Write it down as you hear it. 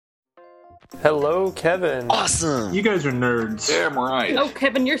Hello, Kevin. Awesome. You guys are nerds. Damn right. Oh,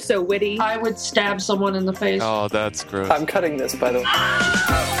 Kevin, you're so witty. I would stab someone in the face. Oh, that's gross. I'm cutting this, by the way.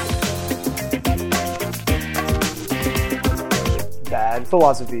 Bad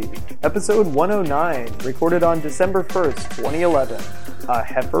Philosophy, episode 109, recorded on December 1st, 2011. A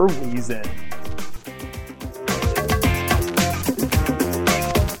Heifer Wheezin.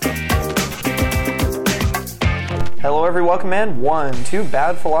 Hello, welcome in. To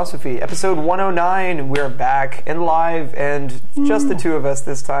Bad Philosophy, episode 109. We're back and live, and just the two of us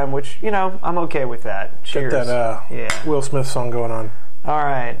this time, which, you know, I'm okay with that. Cheers. Get that Will Smith song going on. All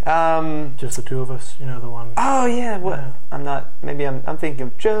right. Just the two of us, you know, the one. Oh, yeah. What? Yeah. I'm thinking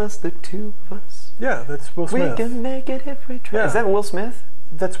of just the two of us. Yeah, that's Will Smith. We can make it if we try. Yeah. Is that Will Smith?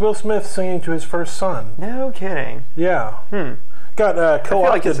 That's Will Smith singing to his first son. No kidding. Yeah. Got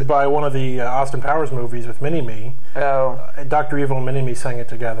co-opted by one of the Austin Powers movies with Mini-Me. Oh. Dr. Evil and Mini-Me sang it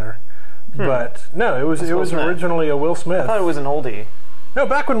together. But no, it was originally a Will Smith. I thought it was an oldie. No,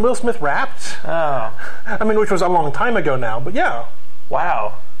 back when Will Smith rapped. Oh. I mean, which was a long time ago now, but yeah.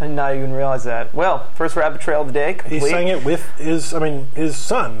 Wow. I did not even realize that. Well, first rabbit trail of the day, complete. He sang it with his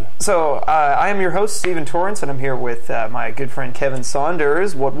son. So, I am your host, Stephen Torrance, and I'm here with my good friend Kevin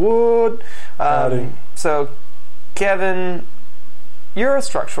Saunders. What would? So, Kevin, you're a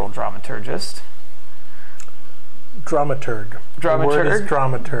structural dramaturgist. Dramaturg. The word is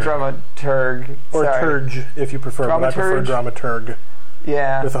dramaturg. Dramaturg. Or turg, if you prefer. But I prefer dramaturg.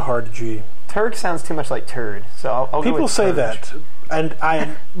 Yeah. With a hard G. Turg sounds too much like turd, so I'll People go with say turd. that,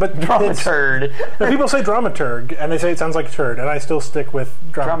 but dramaturg. No, people say dramaturg, and they say it sounds like turd, and I still stick with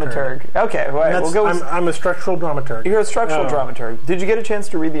dramaturg. Okay, right. We'll go with, I'm a structural dramaturg. You're a structural dramaturg. Did you get a chance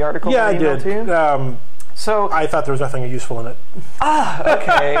to read the article? Yeah, I did. To you? So I thought there was nothing useful in it.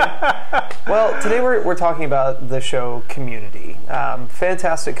 Okay. Well, today we're talking about the show Community.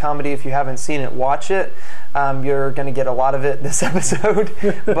 Fantastic comedy. If you haven't seen it, watch it. You're going to get a lot of it this episode.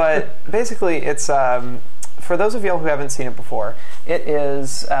 But basically, it's for those of y'all who haven't seen it before. It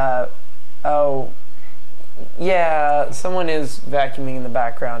is. Someone is vacuuming in the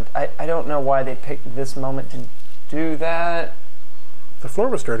background. I don't know why they picked this moment to do that. The floor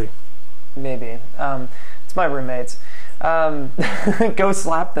was dirty. Maybe. It's my roommates. Go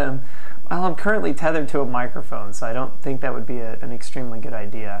slap them. Well, I'm currently tethered to a microphone, so I don't think that would be an extremely good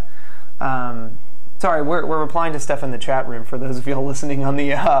idea. Sorry, we're replying to stuff in the chat room for those of you listening on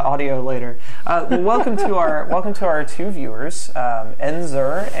the audio later. Welcome to our two viewers,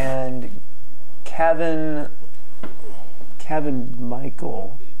 Enzer and Kevin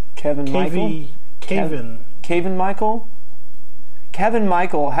Michael. Kevin Michael? Kevin Michael? Kevin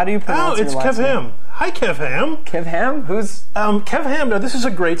Michael, how do you pronounce your last name? Kev Ham. Hi, Kev Ham. Kev Ham? Who's... Kev Ham, no, this is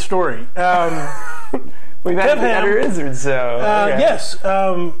a great story. We've had Eddie Izzard, so... Okay. Yes,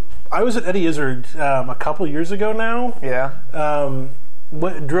 I was at Eddie Izzard a couple years ago now. Yeah.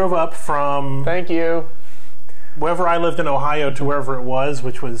 Drove up from... Thank you. Wherever I lived in Ohio to wherever it was,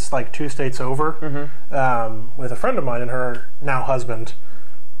 which was like 2 states over, with a friend of mine and her now husband.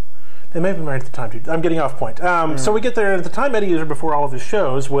 They may have been married at the time, too. I'm getting off point. So we get there, and at the time, Eddie Izzard, before all of his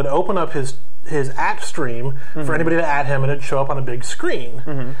shows, would open up his at stream for anybody to at him, and it'd show up on a big screen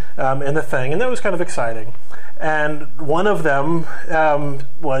in the thing, and that was kind of exciting. And one of them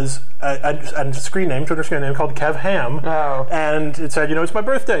was a screen name, Twitter screen name called Kev Ham, and it said, it's my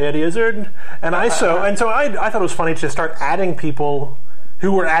birthday, Eddie Izzard, and I thought it was funny to start adding people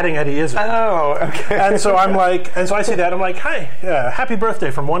who were adding Eddie Izzard. Oh, okay. And so I see that, I'm like, hi, happy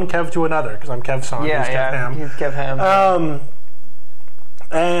birthday from one Kev to another, because I'm Kev Saunders, Kev Ham. He's Kev Ham.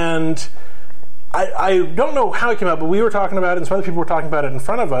 And I don't know how it came out, but we were talking about it, and some other people were talking about it in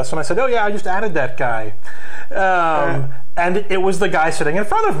front of us, and I said, oh yeah, I just added that guy. And it was the guy sitting in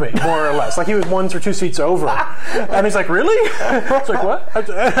front of me, more or less. Like he was 1 or 2 seats over. And he's like, really? It's like, what?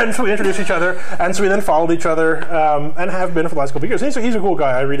 And so we introduced each other, and so we then followed each other, and have been for the last couple of years. He's a cool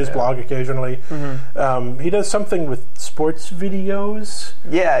guy. I read his blog occasionally. He does something with sports videos.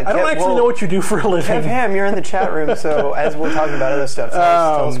 Yeah. I don't actually know what you do for a living. Kev Ham, you're in the chat room, so as we're talking about other stuff,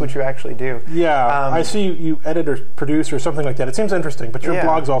 tell us what you actually do. Yeah, I see you edit or produce or something like that. It seems interesting, but your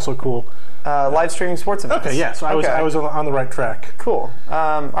blog's also cool. Live streaming sports events. Okay, yeah, so I was on the right track. Cool.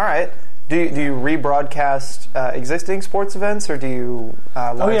 All right. Do you rebroadcast existing sports events, or do you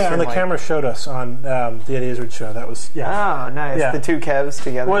live stream? Oh yeah, and the camera showed us on the Eddie Izzard show. That was Oh, nice. Yeah. The two Kevs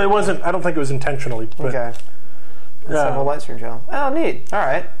together. Well, it wasn't. I don't think it was intentionally. But, okay. Several live stream channels. Oh, neat. All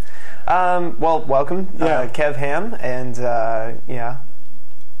right. Well, welcome, Kev Ham, and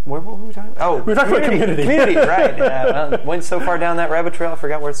What were we talking about? Oh, we were talking about community. Community, right. Yeah, went so far down that rabbit trail, I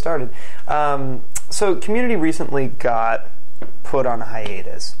forgot where it started. So Community recently got put on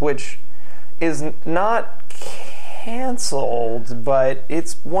hiatus, which is not canceled, but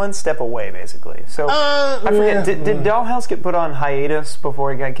it's one step away, basically. So I forget. Did Dollhouse get put on hiatus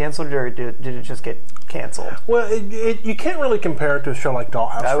before it got canceled, or did it just get canceled? Well, you can't really compare it to a show like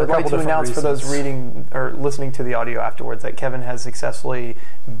Dollhouse. I would like to announce for those reading or listening to the audio afterwards that Kevin has successfully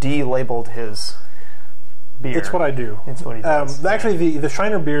de-labeled his beer. It's what I do. It's what he does. Actually, the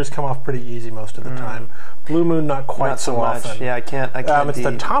Shiner beers come off pretty easy most of the time. Blue Moon, not quite not so much. often. Yeah, I can't. It's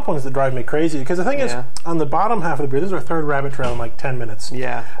the top ones that drive me crazy. Because the thing is, on the bottom half of the beer, this is our third rabbit trail in like 10 minutes.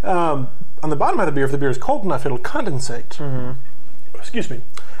 Yeah. On the bottom half of the beer, if the beer is cold enough, it'll condensate. Mm-hmm. Excuse me.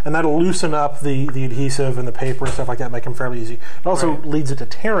 And that'll loosen up the adhesive and the paper and stuff like that, make them fairly easy. It also leads it to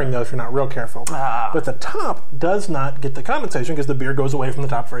tearing, though, if you're not real careful. But the top does not get the condensation because the beer goes away from the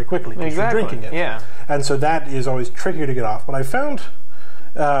top very quickly because you're drinking it. Yeah. And so that is always trickier to get off. But I found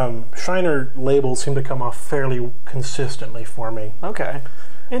Shiner labels seem to come off fairly consistently for me. Okay.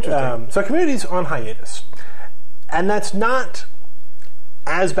 Interesting. So Community's on hiatus. And that's not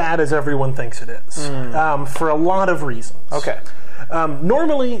as bad as everyone thinks it is, for a lot of reasons. Okay.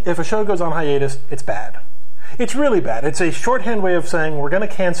 Normally, if a show goes on hiatus, it's bad. It's really bad. It's a shorthand way of saying we're going to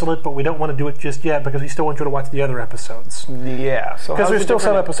cancel it, but we don't want to do it just yet because we still want you to watch the other episodes. Yeah. Because there's still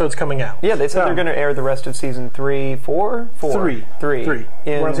some episodes coming out. Yeah, they said they're going to air the rest of season 3, 4? 3.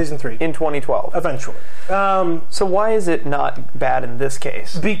 We're on season 3. In 2012. Eventually. So why is it not bad in this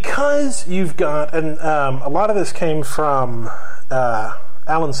case? Because you've got, and a lot of this came from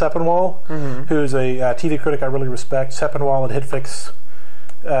Alan Sepinwall, who's a TV critic I really respect. Sepinwall at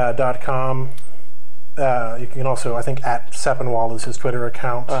hitfix.com. You can also, I think, at Sepinwall is his Twitter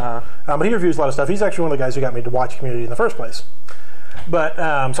account. But he reviews a lot of stuff. He's actually one of the guys who got me to watch Community in the first place. But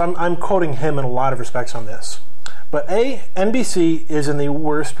so I'm quoting him in a lot of respects on this. But NBC is in the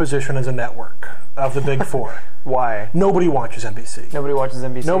worst position as a network of the big four. Why? Nobody watches NBC. Nobody watches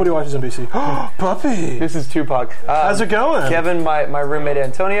NBC. Nobody watches NBC. Puppy! This is Tupac. How's it going? Kevin, my roommate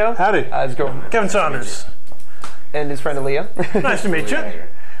Antonio. Howdy. How's it going? Kevin Saunders. And his friend Aaliyah. Nice to meet you.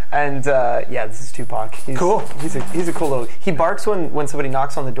 And this is Tupac. Cool. He's a cool little. He barks when somebody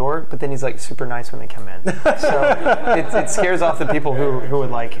knocks on the door, but then he's like super nice when they come in. So it scares off the people who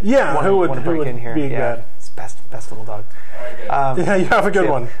would like. Yeah, who would break in here. Be bad. It's best little dog. Yeah, you have a good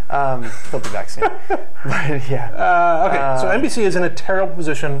one. He'll be back soon. But yeah. Okay, so NBC is in a terrible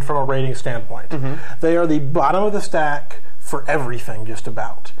position from a rating standpoint. They are the bottom of the stack for everything, just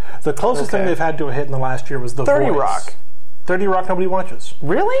about. The closest thing they've had to a hit in the last year was The 30 Voice. Rock. 30 Rock nobody watches.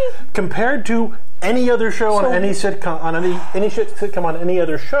 Really? Compared to any other show on any sitcom on any sitcom on any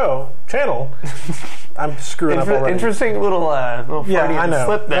other channel, I'm screwing up already. Interesting little Freudian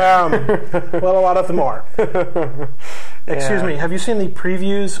slip there. Well, a lot of them are. Excuse me. Have you seen the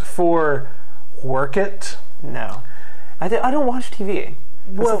previews for Work It? No, I don't watch TV.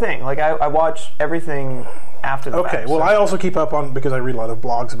 That's the thing. Like I watch everything after the fact. Okay, well, I also keep up on, because I read a lot of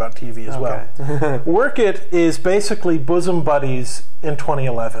blogs about TV as well. Work It is basically Bosom Buddies in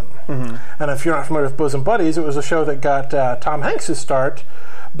 2011. And if you're not familiar with Bosom Buddies, it was a show that got Tom Hanks' start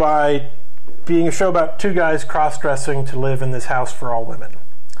by being a show about two guys cross-dressing to live in this house for all women.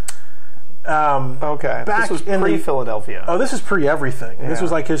 This was pre-Philadelphia. This is pre-everything. Yeah. This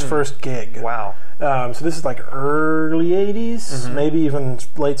was like his first gig. Wow. So this is like early 80s, maybe even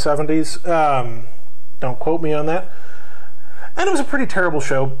late 70s. Don't quote me on that. And it was a pretty terrible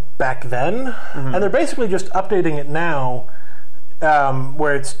show back then. And they're basically just updating it now,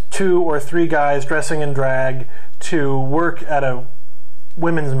 where it's 2 or 3 guys dressing in drag to work at a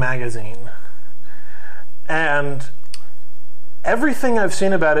women's magazine. And everything I've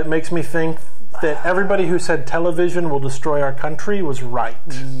seen about it makes me think that everybody who said television will destroy our country was right.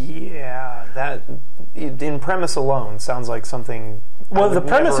 Yeah, that in premise alone sounds like something. Well, the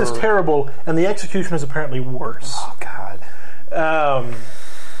premise is terrible, and the execution is apparently worse. Oh, God.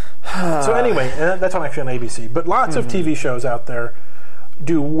 So anyway, that's actually on ABC. But lots of TV shows out there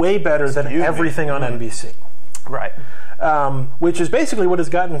do way better than everything on NBC. Right. Which is basically what has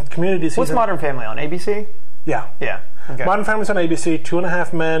gotten Community season. What's Modern Family on ABC? Yeah. Okay. Modern Family's on ABC,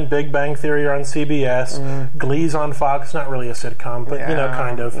 2.5 Men, Big Bang Theory are on CBS, Glee's on Fox. Not really a sitcom, but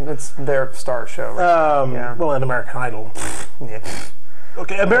kind of. It's their star show. Right? Well, and American Idol.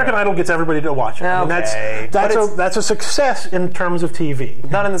 Okay, American Idol gets everybody to watch it. I mean, that's a success in terms of TV.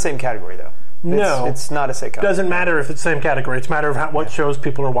 Not in the same category, though. It's not a sitcom. Doesn't matter if it's the same category. It's a matter of what shows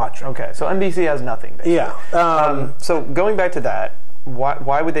people are watching. Okay, so NBC has nothing, basically. Yeah. So going back to that,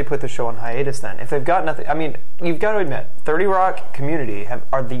 why would they put the show on hiatus then? If they've got nothing, I mean, you've got to admit, 30 Rock, Community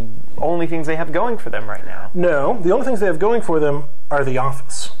are the only things they have going for them right now. No, the only things they have going for them are The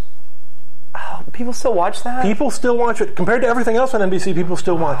Office. Oh, People still watch that? People still watch it. Compared to everything else on NBC, people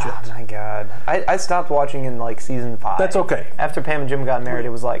still watch it. Oh my God. I stopped watching in like season 5. That's okay. After Pam and Jim got married, it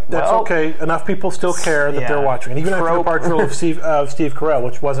was like, That's okay. Enough people still care that they're watching. And even after the departure of Steve Carell,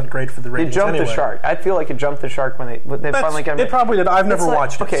 which wasn't great for the ratings It jumped anyway. the shark. I feel like it jumped the shark when they finally got married. It probably did. I've never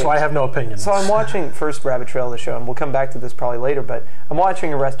watched it, so I have no opinion. So I'm watching First Rabbit Trail of the show, and we'll come back to this probably later, but I'm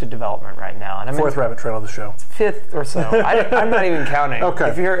watching Arrested Development right now. And I'm Fourth Rabbit Trail of the show. 5th or so. I'm not even counting. Okay.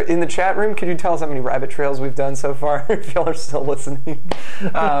 If you're in the chat room, could you tell us how many rabbit trails we've done so far, if y'all are still listening?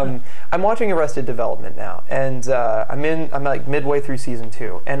 I'm watching Arrested Development now, and I'm like midway through season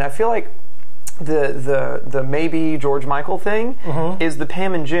 2, and I feel like the maybe George Michael thing is the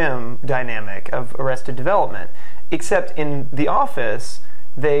Pam and Jim dynamic of Arrested Development, except in The Office,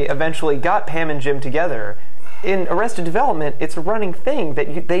 they eventually got Pam and Jim together. In Arrested Development, it's a running thing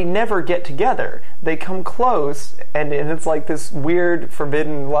that they never get together. They come close, and it's like this weird,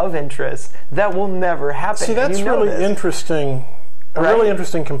 forbidden love interest that will never happen. See, that's really interesting. A really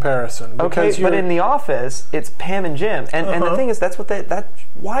interesting comparison. Okay, but in The Office, it's Pam and Jim, and the thing is, that's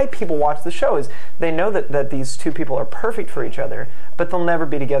why people watch the show, is they know that these two people are perfect for each other, but they'll never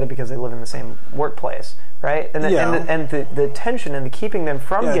be together because they live in the same workplace. Right, and the tension and the keeping them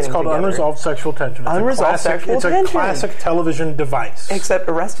from getting together. It's called unresolved sexual tension. It's It's a classic television device. Except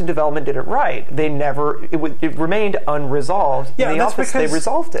Arrested Development did it right. They never. It remained unresolved. Yeah, in The Office, they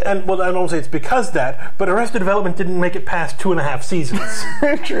resolved it. And I won't say it's because that, but Arrested Development didn't make it past 2.5 seasons.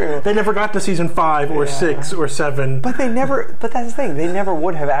 True. They never got to season 5 or 6 or 7. But they never. But that's the thing. They never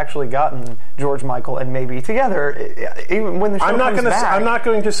would have actually gotten George Michael and maybe together, even when the show comes back. I'm not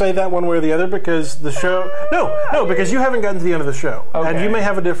going to say that one way or the other because the show. No, because you haven't gotten to the end of the show. Okay. And you may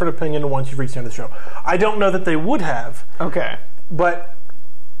have a different opinion once you've reached the end of the show. I don't know that they would have. Okay. But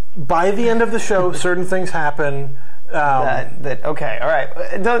by the end of the show, certain things happen. Okay, all right.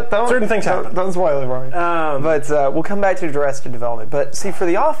 Don't certain things happen. Don't spoil it for me. But we'll come back to Arrested Development. But see, for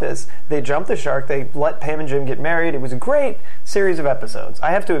The Office, they jumped the shark. They let Pam and Jim get married. It was a great series of episodes.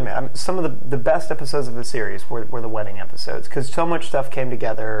 I have to admit, some of the best episodes of the series were the wedding episodes, because so much stuff came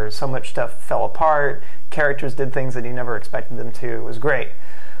together, so much stuff fell apart, characters did things that you never expected them to. It was great.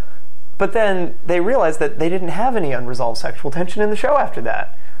 But then they realized that they didn't have any unresolved sexual tension in the show after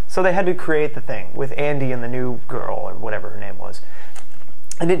that. So they had to create the thing with Andy and the new girl, or whatever her name was.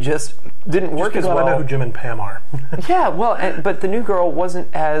 And it just didn't work as well. I know who Jim and Pam are. Yeah, well, but the new girl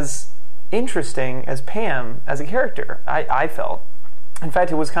wasn't as interesting as Pam as a character, I felt. In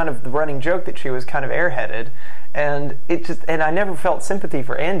fact, it was kind of the running joke that she was kind of airheaded. And I never felt sympathy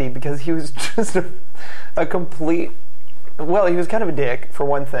for Andy because he was just a complete... Well, he was kind of a dick, for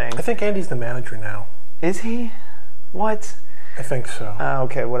one thing. I think Andy's the manager now. Is he? What? I think so.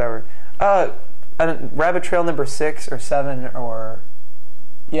 Okay, whatever. Rabbit Trail number 6 or 7 or...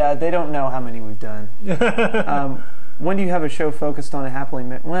 Yeah, they don't know how many we've done. When do you have a show focused on a happily...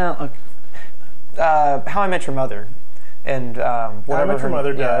 How I Met Your Mother. And whatever How I Met Your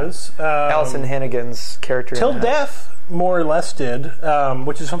Mother does. Allison Hannigan's character. Till Death more or less did,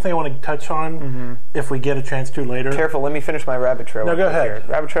 which is something I want to touch on if we get a chance to later. Careful, let me finish my Rabbit Trail. No, go ahead. Here.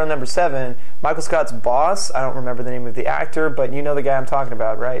 Rabbit Trail number 7, Michael Scott's boss, I don't remember the name of the actor, but you know the guy I'm talking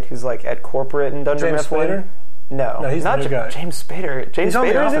about, right? Who's like at corporate in Dunder James Mifflin. Spader? No, he's not the new guy. James Spader. James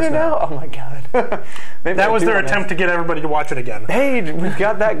Spader's in it now? Oh my god. Maybe that was their attempt to get everybody to watch it again. Hey, we've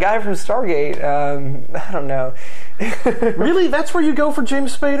got that guy from Stargate. I don't know. Really? That's where you go for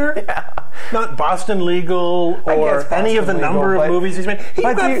James Spader? Yeah. Not Boston Legal or any of the number of movies he's made. He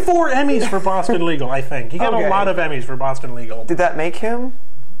got 4 Emmys for Boston Legal, I think. He got a lot of Emmys for Boston Legal. Did that make him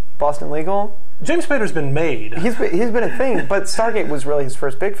Boston Legal? James Spader's been made. He's been a thing, but Stargate was really his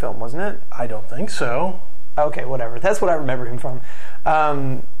first big film, wasn't it? I don't think so. Okay, whatever. That's what I remember him from.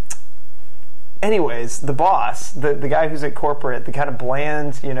 Anyways, the boss, the guy who's at corporate, the kind of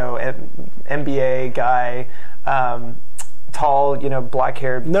bland, MBA guy, tall,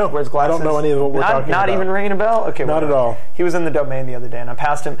 black-haired, wears glasses. I don't know any of what we're talking about. Not even ringing a bell? Okay, not at all. He was in the Domain the other day, and I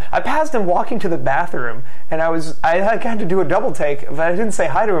passed him walking to the bathroom, and I had to do a double take, but I didn't say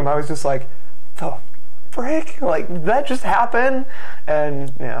hi to him. I was just like, the frick? Like, did that just happen?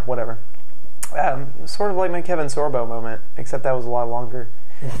 And, yeah, whatever. Sort of like my Kevin Sorbo moment, except that was a lot longer.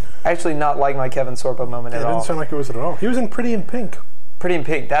 Actually, not like my Kevin Sorbo moment at all. It didn't sound like it was at all. He was in Pretty in Pink. Pretty in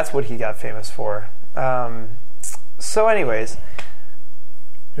Pink, that's what he got famous for. So anyways...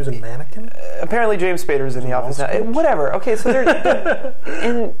 He was a mannequin? Apparently James Spader's in The Office now. Whatever. Okay, so they're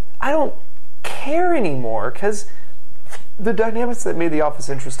and I don't care anymore, because the dynamics that made The Office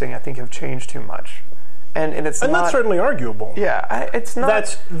interesting, I think, have changed too much. and it's and not, that's certainly arguable. Yeah, it's not.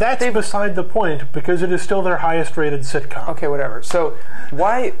 That's beside the point because it is still their highest rated sitcom. Okay, whatever. So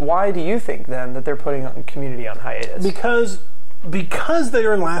why do you think then that they're putting Community on hiatus? Because they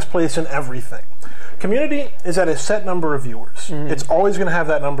are in last place in everything. Community is at a set number of viewers. It's always going to have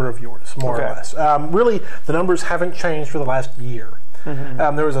that number of viewers, more or less. Really, the numbers haven't changed for the last year.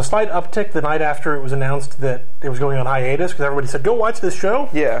 There was a slight uptick the night after it was announced that it was going on hiatus because everybody said, go watch this show.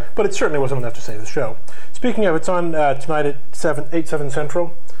 Yeah. But it certainly wasn't enough to save the show. Speaking of, it's on tonight at 7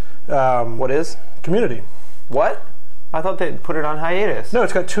 Central. What is? Community. What? I thought they put it on hiatus. No,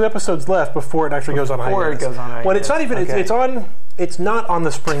 it's got 2 episodes left before it actually goes on hiatus. Before it goes on hiatus. Well, it's not even, it's not on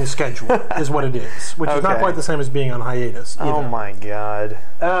the spring schedule, is what it is, which is not quite the same as being on hiatus either. Oh my God.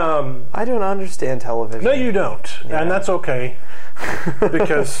 I don't understand television. No, you don't. Yeah. And that's okay.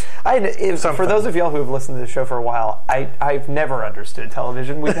 Because for those of y'all who have listened to the show for a while, I've never understood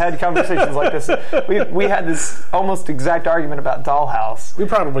television. We've had conversations like this. We had this almost exact argument about Dollhouse. We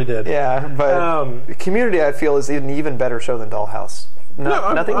probably did. Yeah, but Community, I feel, is an even better show than Dollhouse.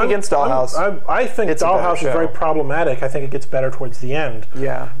 Nothing against Dollhouse. I think Dollhouse is very problematic. I think it gets better towards the end.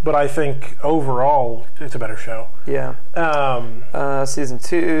 Yeah. But I think overall, it's a better show. Yeah. Season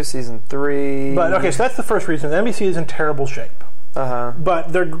 2, Season 3. But, okay, so that's the first reason. NBC is in terrible shape.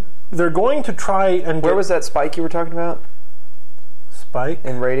 But they're going to try and Where was that spike you were talking about? Spike?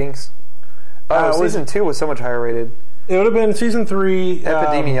 In ratings? Season 2 was so much higher rated. It would have been Season 3.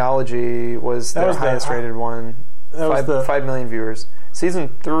 Epidemiology was the highest rated one. 5 million viewers. Season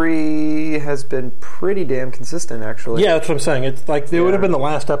 3 has been pretty damn consistent, actually. Yeah, that's what I'm saying. It's like it would have been the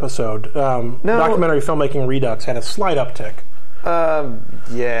last episode. Documentary Filmmaking Redux had a slight uptick.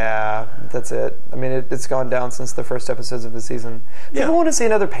 Yeah, that's it. I mean, it's gone down since the first episodes of the season. People want to see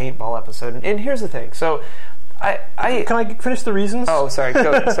another paintball episode, and here's the thing. So, can I finish the reasons? Oh, sorry.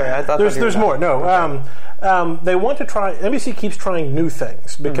 Sorry, I thought there's more. No, okay. They want to try. NBC keeps trying new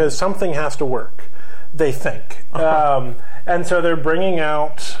things because something has to work. They think, and so they're bringing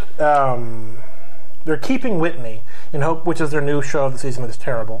out. They're keeping Whitney in hope, which is their new show of the season, which is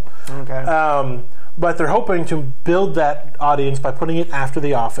terrible. Okay. But they're hoping to build that audience by putting it after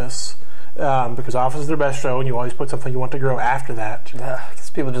The Office, because Office is their best show, and you always put something you want to grow after that. Because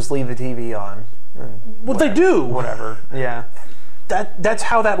people just leave the TV on. Well, they do. Whatever. Yeah. That's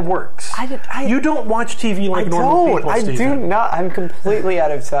how that works. You don't watch TV like normal people, Stephen. I do not. I'm completely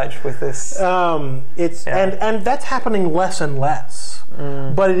out of touch with this. And that's happening less and less.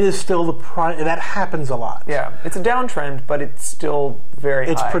 But it is still that happens a lot. Yeah, it's a downtrend, but it's still very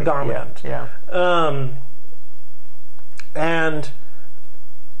high. It's predominant. Yeah. And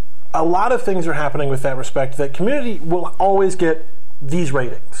a lot of things are happening with that respect that Community will always get these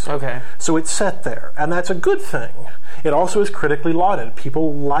ratings. Okay. So it's set there, and that's a good thing. It also is critically lauded.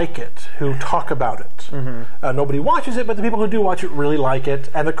 People like it who talk about it. Nobody watches it, but the people who do watch it really like it,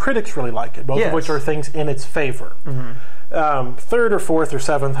 and the critics really like it, both of which are things in its favor. Third or fourth or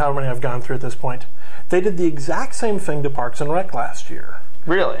seventh, however many I've gone through at this point, they did the exact same thing to Parks and Rec last year.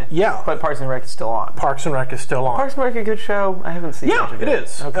 Really? Yeah. But Parks and Rec is still on. Parks and Rec is still on. Parks and Rec a good show? I haven't seen it. Yeah, it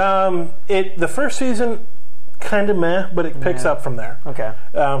is. Okay. The first season, kind of meh, but it picks up from there. Okay.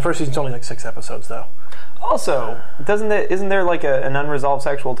 First season's only like 6 episodes, though. Also, isn't there like an unresolved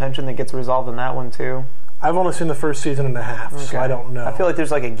sexual tension that gets resolved in that one, too? I've only seen the first season and a half, so I don't know. I feel like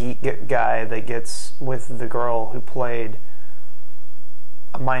there's like a geek guy that gets with the girl who played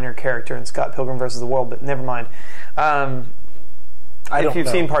a minor character in Scott Pilgrim vs. the World, but never mind. If you've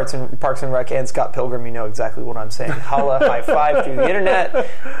seen Parks and Rec and Scott Pilgrim, you know exactly what I'm saying. Holla, high five through the internet.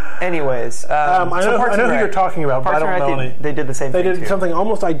 Anyways, I know who you're talking about, but I don't know any. They did the same thing. They did something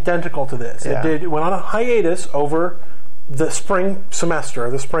almost identical to this. Yeah. It went on a hiatus over the spring semester,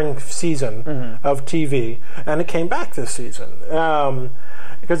 the spring season of TV, and it came back this season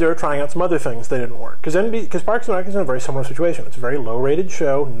because they were trying out some other things that didn't work. Because Parks and Rec is in a very similar situation. It's a very low-rated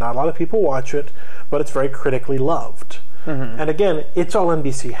show. Not a lot of people watch it, but it's very critically loved. And again, it's all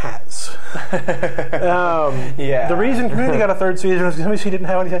NBC has. The reason Community got a third season is because NBC didn't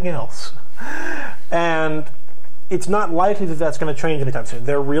have anything else. And it's not likely that that's going to change anytime soon.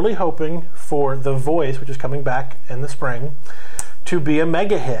 They're really hoping for The Voice, which is coming back in the spring, to be a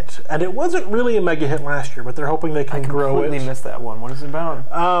mega hit. And it wasn't really a mega hit last year, but they're hoping they can grow it. I completely missed that one. What is it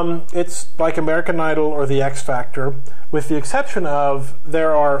about? It's like American Idol or The X Factor, with the exception of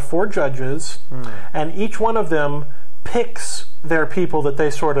there are 4 judges, and each one of them picks their people that they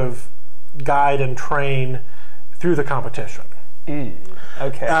sort of guide and train through the competition.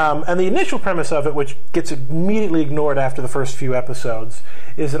 Okay. And the initial premise of it, which gets immediately ignored after the first few episodes,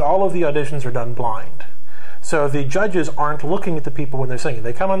 is that all of the auditions are done blind. So the judges aren't looking at the people when they're singing.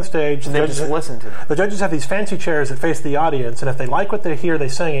 They come on the stage. And they just listen to them. The judges have these fancy chairs that face the audience, and if they like what they hear they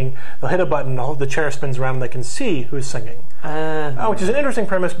singing, they'll hit a button, the chair spins around, and they can see who's singing. Which is an interesting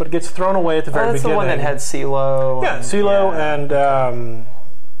premise, but it gets thrown away at the very beginning. That's the one that had CeeLo. Yeah, CeeLo and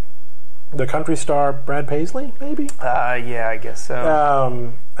the country star Brad Paisley, maybe? Yeah, I guess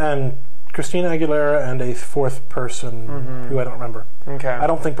so. And Christina Aguilera and a fourth person who I don't remember. Okay. I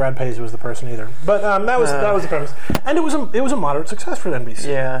don't think Brad Paisley was the person either. But that was the premise, and it was a moderate success for NBC.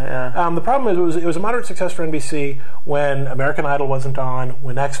 Yeah. The problem is it was a moderate success for NBC when American Idol wasn't on,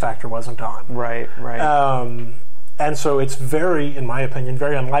 when X Factor wasn't on. Right. And so it's in my opinion,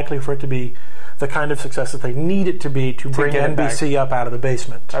 very unlikely for it to be the kind of success that they need it to be to bring NBC up out of the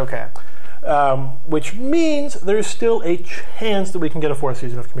basement. Okay. Which means there's still a chance that we can get a fourth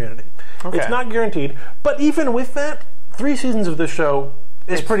season of Community. Okay. It's not guaranteed, but even with that, 3 seasons of this show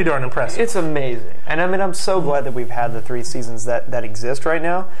is pretty darn impressive. It's amazing. And I mean, I'm so glad that we've had the 3 seasons that exist right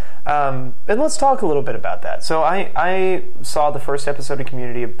now. And let's talk a little bit about that. So I saw the first episode of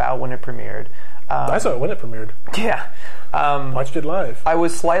Community about when it premiered. I saw it when it premiered. Yeah. Watched it live. I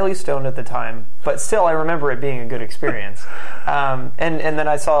was slightly stoned at the time, but still I remember it being a good experience. And then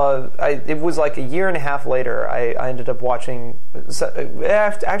I saw, it was like a year and a half later, I ended up watching,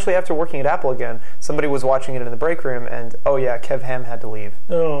 after working at Apple again, somebody was watching it in the break room, and Kev Ham had to leave.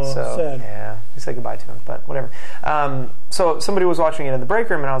 Oh, so, sad. Yeah, we said goodbye to him, but whatever. So somebody was watching it in the break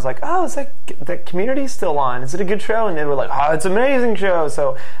room, and I was like, oh, is that Community's still on? Is it a good show? And they were like, oh, it's an amazing show.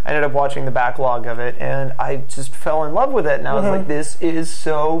 So I ended up watching the backlog of it, and I just fell in love with it, and I was like, this is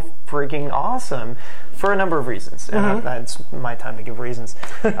so freaking awesome for a number of reasons, and it's my time to give reasons.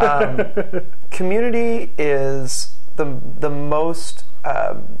 Community is the most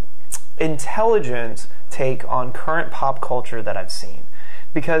intelligent take on current pop culture that I've seen,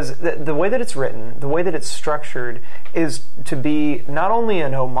 because the way that it's written, the way that it's structured, is to be not only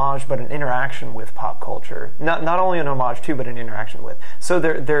an homage but an interaction with pop culture. Not only an homage to, but an interaction with. So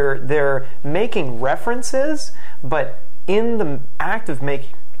they're making references, but in the act of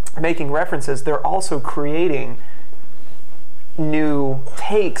making references, they're also creating new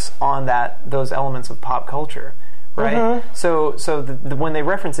takes on those elements of pop culture, right? So when they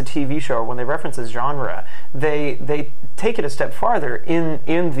reference a TV show or when they reference a genre, they take it a step farther in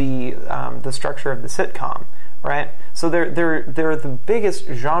the structure of the sitcom, right? So they're the biggest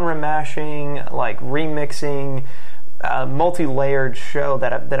genre mashing, like remixing, multi-layered show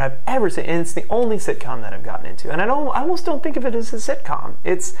that I've ever seen, and it's the only sitcom that I've gotten into. And I almost don't think of it as a sitcom.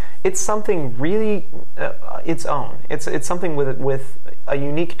 It's something really its own. It's something with a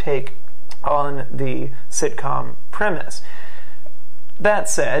unique take on the sitcom premise. That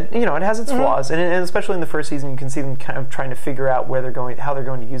said, it has its flaws, and especially in the first season, you can see them kind of trying to figure out how they're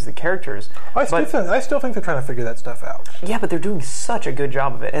going to use the characters. I still think they're trying to figure that stuff out. Yeah, but they're doing such a good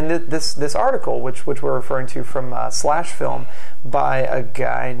job of it. And this article, which we're referring to from Slash Film, by a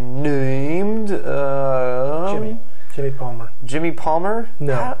guy named Jimmy Palmer. Jimmy Palmer?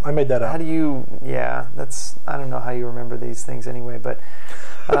 No, I made that up. How do you? Yeah, I don't know how you remember these things anyway, but.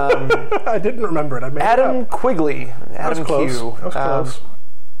 I didn't remember it. I made Adam it up. Quigley. Adam Q. That was close.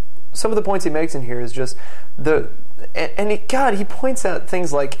 Some of the points he makes in here is just he points out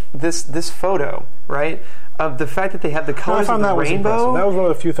things like this photo, right? Of the fact that they have the colors of the rainbow. That was one of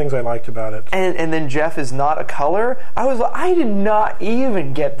the few things I liked about it. And then Jeff is not a color. I did not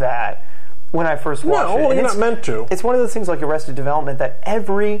even get that when I first watched it. No, you're not meant to. It's one of those things like Arrested Development that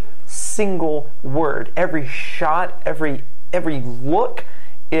every single word, every shot, every look,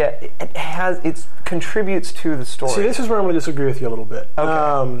 it contributes to the story. See, this is where I'm going to disagree with you a little bit.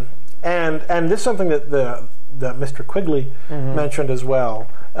 Okay. And this is something that Mr. Quigley mentioned as well.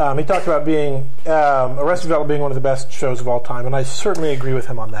 He talked about being Arrested Development being one of the best shows of all time, and I certainly agree with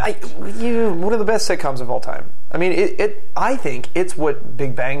him on that. One of the best sitcoms of all time. I mean, I think it's what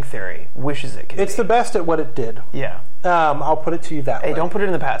Big Bang Theory wishes it could be. It's the best at what it did. Yeah. I'll put it to you that way. Hey, don't put it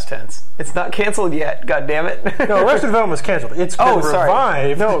in the past tense. It's not canceled yet. God damn it. No, Arrested Development was canceled. It's been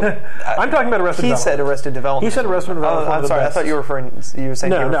revived. No, I'm talking about Arrested Development. He said Arrested Development. He said Arrested Development. I'm sorry. I thought you were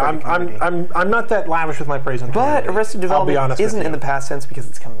saying. I'm not that lavish with my praise on Community. But Arrested Development isn't in the past tense because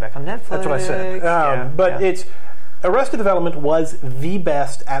it's coming back on Netflix. That's what I said. It's Arrested Development was the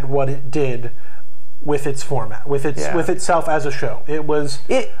best at what it did with its format, with itself as a show. It was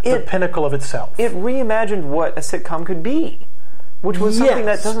the pinnacle of itself. It reimagined what a sitcom could be, which was something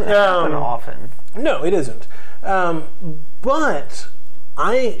that doesn't happen often. No, it isn't. But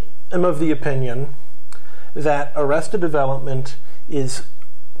I am of the opinion that Arrested Development is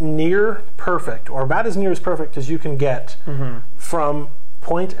near perfect, or about as near as perfect as you can get from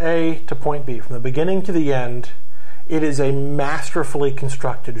point A to point B, from the beginning to the end. It is a masterfully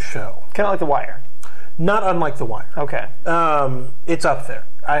constructed show. Kind of like The Wire. Not unlike The Wire. Okay. It's up there.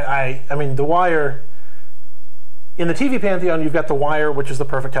 I mean, The Wire... In the TV pantheon, you've got The Wire, which is the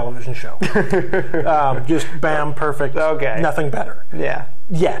perfect television show. Just bam, perfect. Okay. Nothing better. Yeah.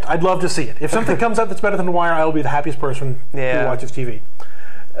 Yet. I'd love to see it. If something comes up that's better than The Wire, I will be the happiest person who watches TV.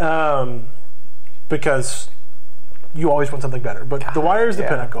 Because you always want something better. But The Wire is the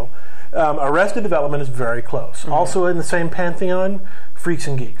pinnacle. Arrested Development is very close. Mm-hmm. Also in the same pantheon, Freaks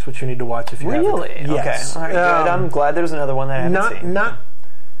and Geeks, which you need to watch if you haven't. Really? Yes. Okay. All right, good. I'm glad there's another one that I haven't seen.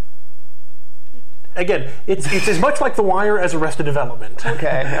 Again, it's as much like The Wire as Arrested Development.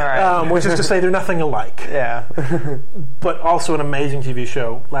 Okay, all right. Which is to say they're nothing alike. Yeah. But also an amazing TV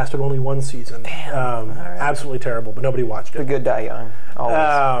show. Lasted only one season. Damn. Right. Absolutely terrible, but nobody watched it. The good die young. Always.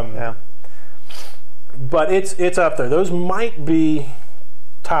 Yeah. But it's up there. Those might be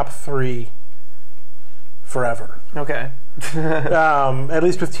top 3 forever. Okay. At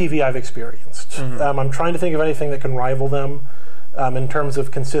least with TV I've experienced. Mm-hmm. I'm trying to think of anything that can rival them. In terms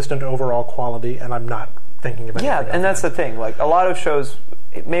of consistent overall quality, and I'm not thinking of anything. Yeah, and that's the thing. Like, a lot of shows,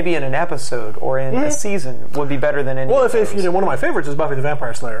 maybe in an episode or in a season, would be better than any. Well, if you know, one of my favorites is Buffy the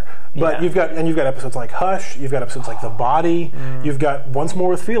Vampire Slayer, but you've got episodes like Hush, you've got episodes like The Body, you've got Once More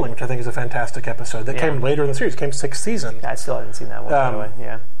with Feeling, which I think is a fantastic episode that came later in the series. It came 6th season. I still haven't seen that one. By the way,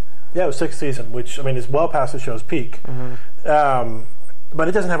 yeah, it was 6th season, which I mean is well past the show's peak. Mm-hmm. But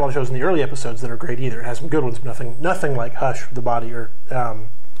it doesn't have all the shows in the early episodes that are great either. It has some good ones, but nothing like Hush, The Body, or the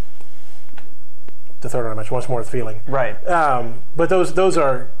third one I mentioned, Once More with Feeling. Right. But those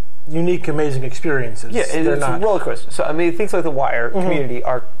are unique, amazing experiences. Yeah, it's a roller coaster. So, I mean, things like The Wire, Community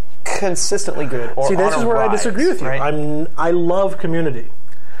are consistently good. Or see, this is where I disagree with you. Right? I love Community,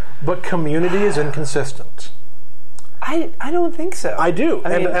 but Community is inconsistent. I don't think so. I do.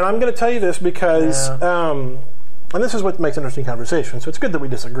 And I'm going to tell you this because... and this is what makes interesting conversation, so it's good that we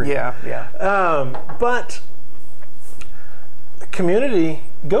disagree. Yeah. But Community,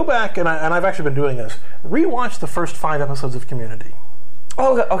 go back, and I've actually been doing this, rewatch the first 5 episodes of Community.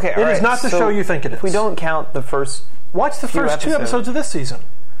 Oh, okay. It is not the show you think it is. If we don't count the first Watch the first 2 episodes of this season.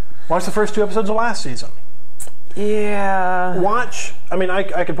 Watch the first 2 episodes of last season. Yeah. Watch, I mean,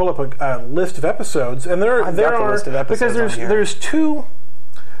 I could pull up a list of episodes, and there are list of episodes because there's 2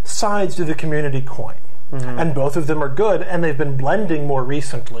 sides to the Community coin. Mm-hmm. And both of them are good, and they've been blending more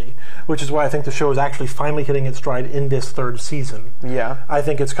recently, which is why I think the show is actually finally hitting its stride in this 3rd season. Yeah. I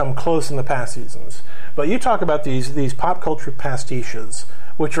think it's come close in the past seasons. But you talk about these pop culture pastiches,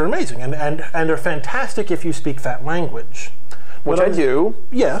 which are amazing, and are fantastic if you speak that language. Which I do.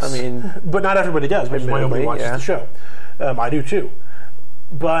 Yes. I mean... But not everybody does, which is why nobody watches the show. I do too.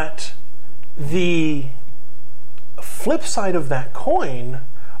 But the flip side of that coin...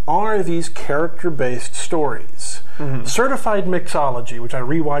 are these character-based stories. Mm-hmm. Certified Mixology, which I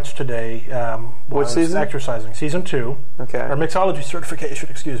rewatched today while I was exercising. Season 2. Okay. Or Mixology Certification,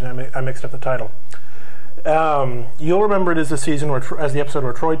 excuse me, I mixed up the title. You'll remember it as the season as the episode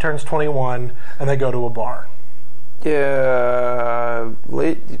where Troy turns 21 and they go to a bar. Yeah.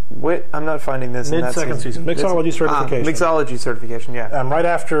 Wait, I'm not finding this. Mid-second season. Mixology Certification. Mixology Certification, yeah. Right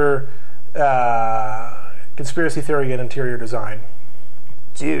after Conspiracy Theory and Interior Design.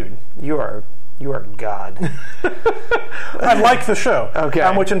 Dude, you are God. I like the show. Okay.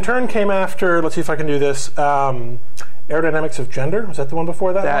 Which in turn came after, let's see if I can do this, Aerodynamics of Gender. Was that the one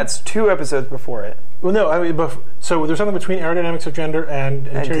before that? That's 2 episodes before it. Well, no, I mean, so there's something between Aerodynamics of Gender and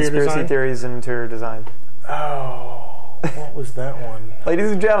Interior Design? Conspiracy Theories and Interior Design. Oh, what was that one?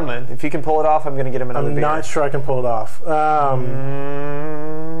 Ladies and gentlemen, if you can pull it off, I'm going to get him another beer. I'm not sure I can pull it off.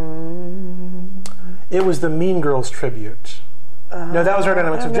 It was the Mean Girls tribute. No, that was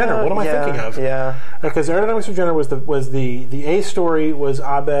Aerodynamics of Gender. What am I thinking of? Yeah. Because Aerodynamics of Gender was the A story was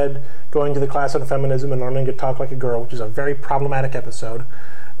Abed going to the class on feminism and learning to talk like a girl, which is a very problematic episode.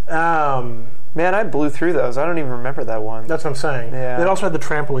 Man, I blew through those. I don't even remember that one. That's what I'm saying. Yeah. It also had the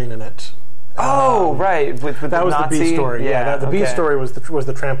trampoline in it. Oh, right. With that was Nazi? The B story. Yeah, the B story was the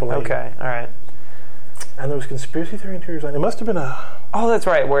trampoline. Okay, all right. And there was Conspiracy Theory Interior Design. It must have been a... Oh, that's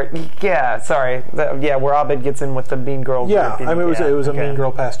right. Where where Abed gets in with the Mean Girl. Yeah, I mean, it was a Mean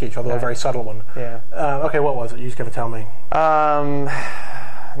Girl pastiche, although a very subtle one. Yeah. Okay, what was it? You just got to tell me. No,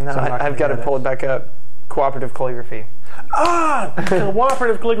 I've got to pull it back up. Cooperative Calligraphy.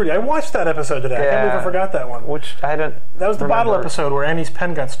 Cooperative Calligraphy. I watched that episode today. I can't believe I forgot that one. Which I don't. That was the bottle episode where Annie's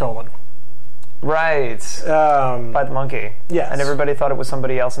pen got stolen. Right. By the monkey. Yes. And everybody thought it was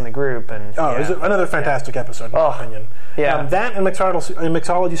somebody else in the group. And it was another fantastic episode, in my opinion. Yeah. That and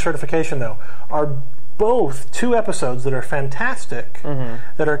Mixology Certification, though, are both 2 episodes that are fantastic,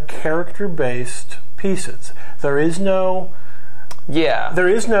 that are character-based pieces. There is no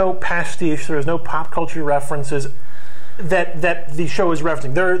pastiche. There is no pop culture references that the show is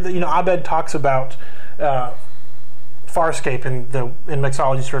referencing. Abed talks about Farscape in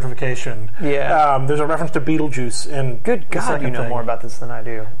mixology certification. Yeah. There's a reference to Beetlejuice in Good God, you know more about this than I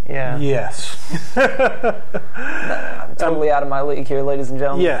do. Yeah. Yes. I'm totally out of my league here, ladies and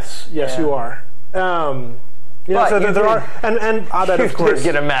gentlemen. Yes, you are. There are, and Abed, of course,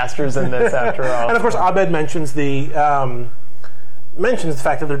 get a master's in this after all. And of course, Abed mentions the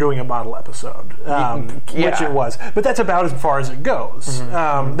fact that they're doing a bottle episode, which it was. But that's about as far as it goes.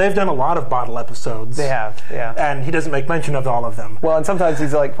 They've done a lot of bottle episodes. They have, yeah. And he doesn't make mention of all of them. Well, and sometimes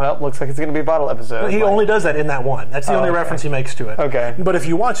he's like, well, looks like it's going to be a bottle episode. He only does that in that one. That's the only reference he makes to it. Okay. But if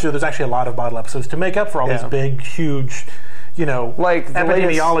you watch it, there's actually a lot of bottle episodes to make up for all these big, huge, like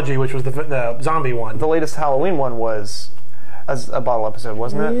epidemiology, which was the zombie one. The latest Halloween one was a bottle episode,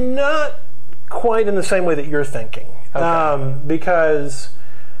 wasn't it? Not quite in the same way that you're thinking. Okay. Because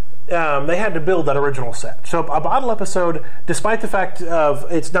they had to build that original set. So a bottle episode, despite the fact of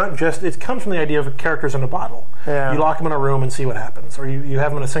it comes from the idea of characters in a bottle. Yeah. You lock them in a room and see what happens, or you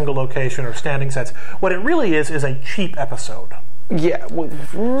have them in a single location or standing sets. What it really is a cheap episode. Yeah,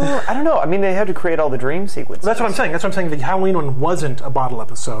 I don't know. I mean, they had to create all the dream sequences. That's what I'm saying. The Halloween one wasn't a bottle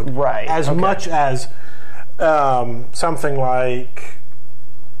episode, right? As much as something like.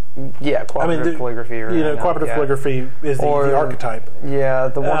 Yeah, cooperative calligraphy. Cooperative calligraphy is the archetype. Yeah,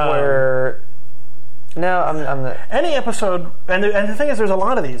 the one where... No, I'm the... Any episode, and the thing is, there's a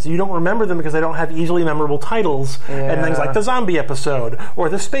lot of these. You don't remember them because they don't have easily memorable titles, and things like the zombie episode, or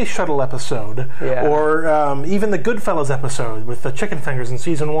the space shuttle episode, or even the Goodfellas episode with the chicken fingers in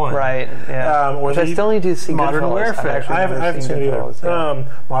season 1. Right, yeah. Or I still need to see Modern Warfare. I haven't seen it either. Yeah.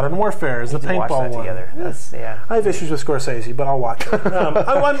 Modern Warfare is the paintball one. Together. I have issues with Scorsese, but I'll watch it.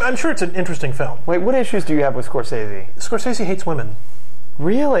 I'm sure it's an interesting film. Wait, what issues do you have with Scorsese? Scorsese hates women.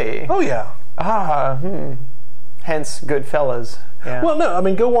 Really? Oh, yeah. Hence Goodfellas. Yeah. Well, no, I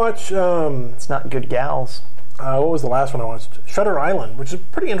mean, go watch... it's not Good Gals. What was the last one I watched? Shutter Island, which is a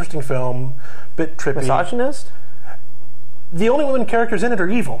pretty interesting film, bit trippy. Misogynist? The only women characters in it are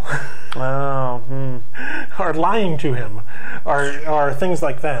evil. Are lying to him, are things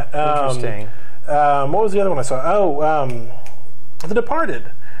like that. Interesting. What was the other one I saw? The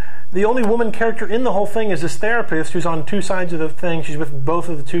Departed. The only woman character in the whole thing is this therapist who's on 2 sides of the thing. She's with both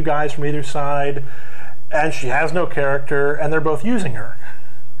of the 2 guys from either side, and she has no character, and they're both using her.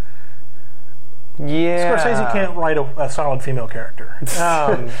 Yeah. Scorsese can't write a solid female character.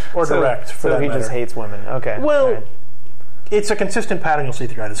 Or direct, for that matter. So he just hates women. Okay. Well, it's a consistent pattern you'll see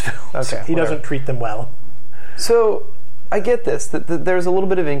throughout his films. Okay. He doesn't treat them well. So... I get this. That there's a little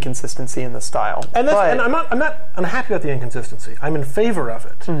bit of inconsistency in the style, and I'm not unhappy about the inconsistency. I'm in favor of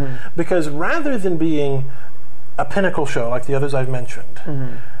it because rather than being a pinnacle show like the others I've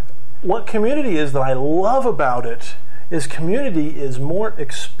mentioned, what Community is that I love about it is Community is more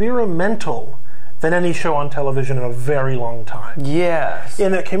experimental than any show on television in a very long time. Yes.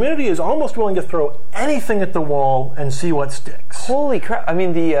 In that Community is almost willing to throw anything at the wall and see what sticks. Holy crap! I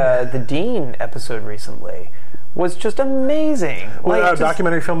mean, the Dean episode recently was just amazing.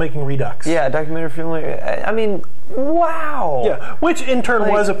 Documentary filmmaking redux. Yeah, documentary filmmaking. I mean, wow. Yeah, which in turn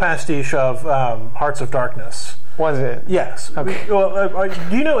was a pastiche of Hearts of Darkness. Was it? Yes. Okay. Well,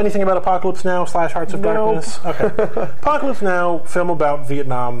 do you know anything about Apocalypse Now / Hearts of Darkness? Okay. Apocalypse Now, film about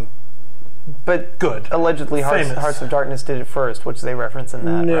Vietnam. But good. Allegedly, Hearts of Darkness did it first, which they reference in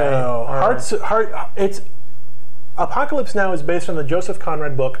that. No, right? It's Apocalypse Now is based on the Joseph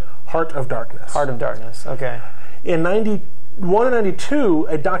Conrad book Heart of Darkness. Heart of Darkness. Okay. In 91 and 92,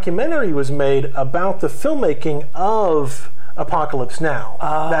 a documentary was made about the filmmaking of Apocalypse Now.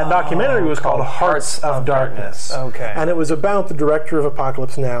 That documentary was called Hearts of Darkness. Okay. And it was about the director of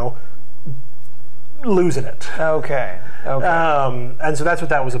Apocalypse Now losing it. Okay. And so that's what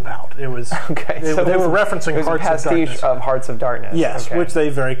that was about. It was they were referencing Hearts of Darkness. Of Hearts of Darkness. Yes, which they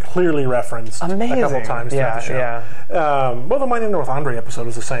very clearly referenced a couple times throughout the show. Yeah. Well, the Mighty North Andre episode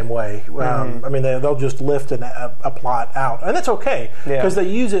is the same way. I mean, they'll just lift a plot out, and that's okay because they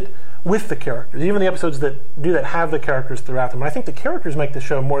use it with the characters. Even the episodes that do that have the characters throughout them. And I think the characters make the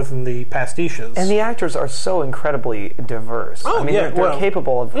show more than the pastiches. And the actors are so incredibly diverse. Oh, I mean, they're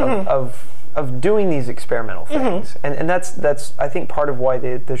capable of doing these experimental things, and that's I think part of why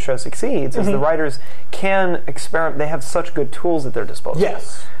the show succeeds is the writers can experiment. They have such good tools at their disposal.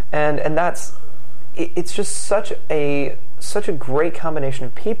 Yes, and that's it's just such a great combination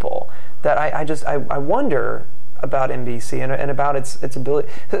of people that I wonder. NBC and about its ability.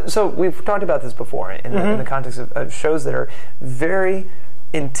 So we've talked about this before in the context of shows that are very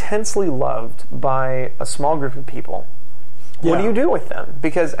intensely loved by a small group of people. What do you do with them?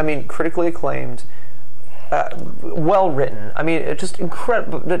 Because, I mean, critically acclaimed, well written. I mean, just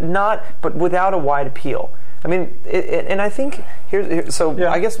incredible, but without a wide appeal. I mean, and I think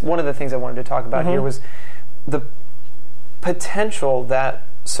I guess one of the things I wanted to talk about here was the potential that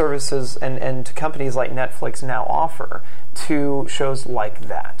services and companies like Netflix now offer to shows like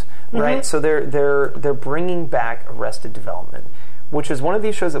that, right? So they're bringing back Arrested Development, which is one of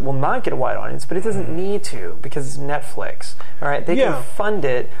these shows that will not get a wide audience, but it doesn't need to because it's Netflix. All right, they can fund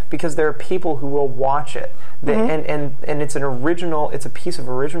it because there are people who will watch it, and it's an original. It's a piece of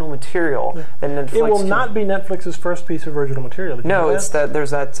original material that Netflix. It will not be Netflix's first piece of original material. No, it's that.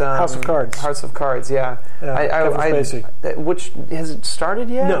 There's that House of Cards. House of Cards, yeah. Kevin Spacey. Which has it started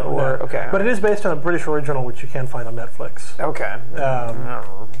yet? No. Okay. But it is based on a British original, which you can find on Netflix. Okay.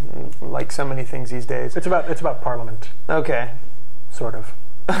 Like so many things these days. It's about Parliament. Okay. Sort of.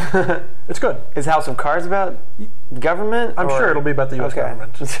 It's good. Is House of Cards about government? I'm sure it'll be about the U.S.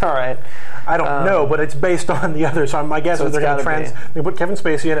 government. It's all right. I don't know, but it's based on the other. So my guess is they're going to put Kevin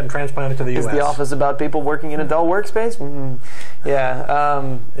Spacey in it and transplant it to the U.S. Is The Office about people working in a dull workspace?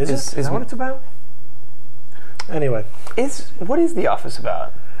 Yeah. Is that what it's about? Anyway. What is The Office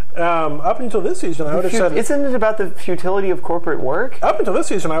about? Up until this season, I would have said... Isn't it about the futility of corporate work? Up until this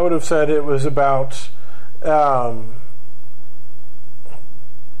season, I would have said it was about...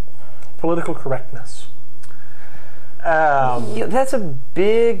 political correctness. That's a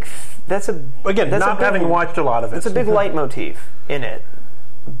big. Having watched a lot of it, it's a big leitmotif in it.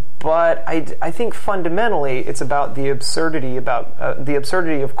 But I think fundamentally it's about the absurdity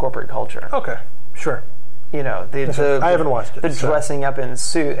of corporate culture. Okay, sure. You know, I haven't watched it. The dressing up in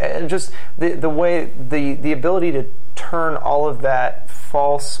suit and just the way the ability to turn all of that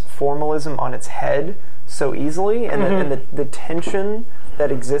false formalism on its head so easily, and the tension that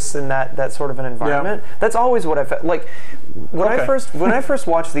exists in that sort of an environment. Yeah. That's always what I felt like when I first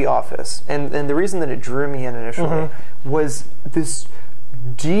watched The Office, and the reason that it drew me in initially was this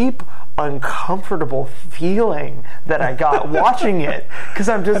deep, uncomfortable feeling that I got watching it, because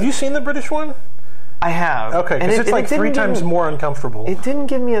I'm just. Have you seen the British one? I have. Okay, because it's like 3 times more uncomfortable. It didn't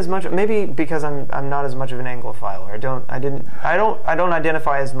give me as much. Maybe because I'm not as much of an Anglophile. I don't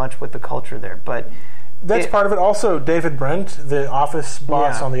identify as much with the culture there, but. That's part of it. Also, David Brent, the Office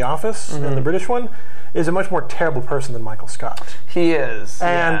boss on The Office, in the British one, is a much more terrible person than Michael Scott. He is,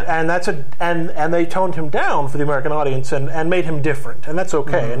 and that's and they toned him down for the American audience and made him different, and that's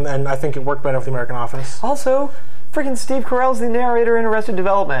okay. And I think it worked better for the American Office. Also, freaking Steve Carell's the narrator in Arrested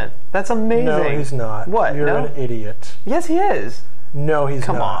Development. That's amazing. No, he's not. What? You're an idiot. Yes, he is. No, he's not.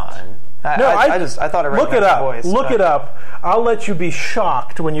 Come on. I thought I recognized Look it up. I'll let you be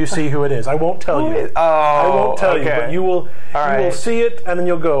shocked when you see who it is. I won't tell you. I won't tell you, but you will. You will see it, and then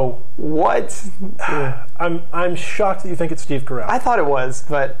you'll go, "What?" I'm shocked that you think it's Steve Carell. I thought it was,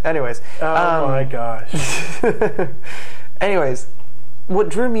 but anyways. Oh my gosh. Anyways, what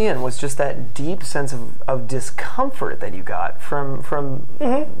drew me in was just that deep sense of discomfort that you got from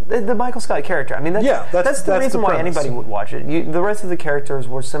the Michael Scott character. I mean, that's the reason why anybody would watch it. The rest of the characters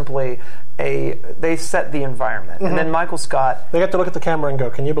were simply they set the environment, and then Michael Scott. They got to look at the camera and go,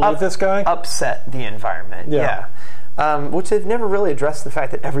 "Can you believe this guy?" Upset the environment. Yeah. Which they've never really addressed the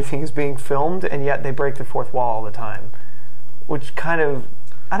fact that everything is being filmed, and yet they break the fourth wall all the time. Which kind of,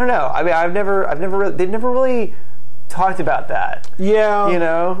 I don't know. I mean, they've never really talked about that. Yeah. You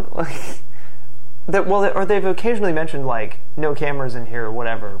know? Like or they've occasionally mentioned like no cameras in here or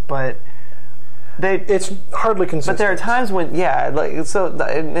whatever, but it's hardly consistent. But there are times when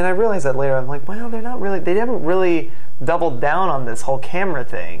and I realized that later. I'm like, well, they haven't really doubled down on this whole camera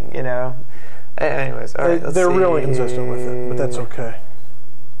thing, you know? Anyways, all right, they're real inconsistent with it, but that's okay.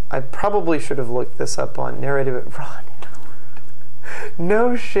 I probably should have looked this up on narrative. Ron Howard.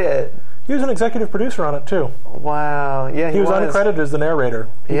 No shit. He was an executive producer on it too. Wow. Yeah, he was uncredited as the narrator.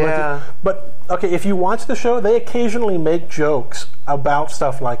 But okay, if you watch the show, they occasionally make jokes about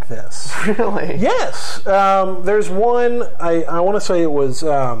stuff like this. Really? Yes. There's one. I want to say it was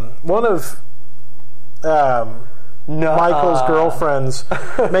one of. Michael's girlfriends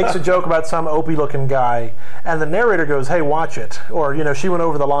makes a joke about some Opie-looking guy, and the narrator goes, "Hey, watch it," or she went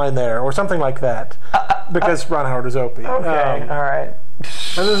over the line there, or something like that, because Ron Howard is Opie. Okay, all right.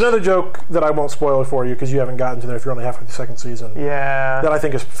 And there's another joke that I won't spoil it for you because you haven't gotten to there if you're only halfway through the second season. Yeah. That I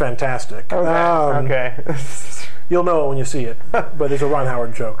think is fantastic. Okay. You'll know it when you see it, but there's a Ron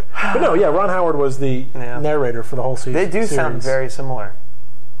Howard joke. But no, Ron Howard was the narrator for the whole season. They do sound very similar.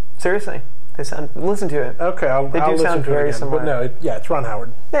 Seriously. They sound. Listen to it. Okay, I'll do listen sound to very it again. similar. But no, it's Ron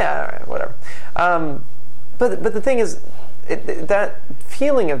Howard. Yeah, all right, whatever. But the thing is, that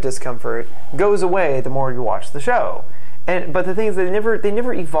feeling of discomfort goes away the more you watch the show. But the thing is, they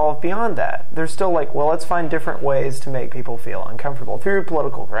never evolve beyond that. They're still like, well, let's find different ways to make people feel uncomfortable through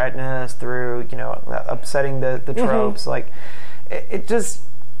political correctness, through upsetting the tropes. Like it just.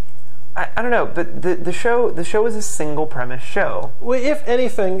 I don't know, but the show is a single premise show. Well, if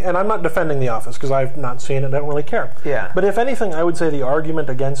anything, and I'm not defending The Office because I've not seen it, I don't really care. Yeah. But if anything, I would say the argument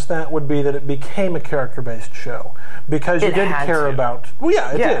against that would be that it became a character-based show because you did care about. Well,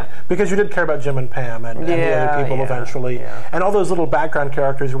 yeah, it did because you did care about Jim and Pam and the other people eventually, and all those little background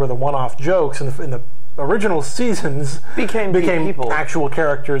characters who were the one-off jokes in the original seasons became people. Actual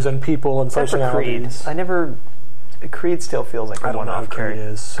characters and people and Except personalities. For Creed. Creed still feels like a one-off character.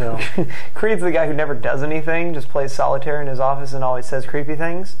 Creed is, so. Creed's the guy who never does anything, just plays solitaire in his office and always says creepy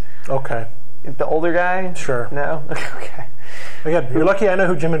things. Okay. The older guy? Sure. No? Okay. Again, you're lucky I know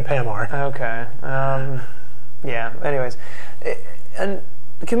who Jim and Pam are. Okay. Yeah, anyways. And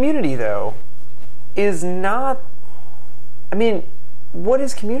Community, though, is not... I mean, what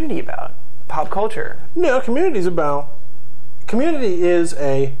is Community about? Pop culture. No, Community is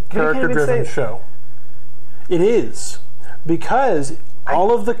a character-driven show. It is, because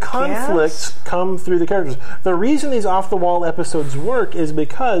all of the conflicts come through the characters. The reason these off-the-wall episodes work is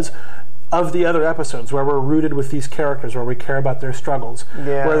because of the other episodes where we're rooted with these characters, where we care about their struggles.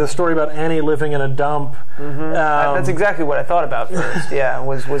 Yeah. Where the story about Annie living in a dump. That's exactly what I thought about first.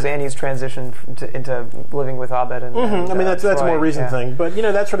 Was Annie's transition into living with Abed and. I mean, that's a more recent thing, but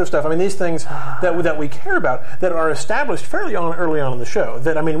that sort of stuff. I mean, these things that we care about that are established fairly early on in the show.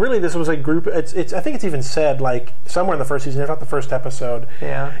 That I mean, really, this was a group. It's I think it's even said like somewhere in the first season, if not the first episode.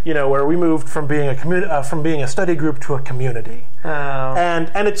 Yeah. Where we moved from being a study group to a community. Oh. And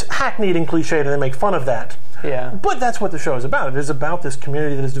it's hackneyed and cliched, and they make fun of that. Yeah. But that's what the show is about. It is about this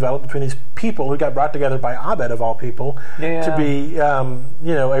community that is developed between these people who got brought together by Abed, of all people, to be, a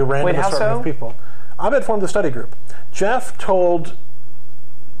random assortment of people. Abed formed the study group. Jeff told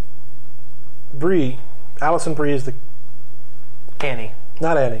Bree, Allison Bree is the... Annie.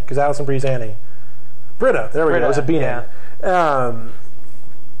 Not Annie, because Allison Bree's Annie. Britta, there we go, it was a B name.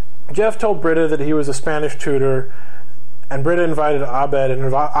 Jeff told Britta that he was a Spanish tutor, and Britta invited Abed,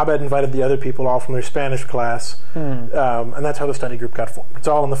 and Abed invited the other people all from their Spanish class, and that's how the study group got formed. It's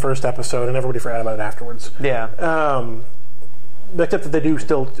all in the first episode, and everybody forgot about it afterwards. Yeah. Except that they do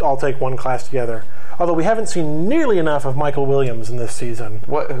still all take one class together. Although we haven't seen nearly enough of Michael Williams in this season.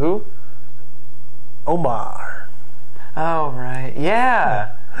 What? Who? Omar. Oh, right.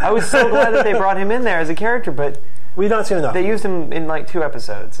 Yeah. I was so glad that they brought him in there as a character, but... We've not seen enough. They used him in like 2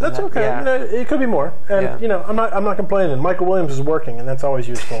 episodes. That's okay. Yeah. It could be more. And I'm not complaining. Michael Williams is working, and that's always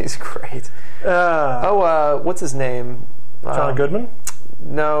useful. He's great. What's his name? John Goodman?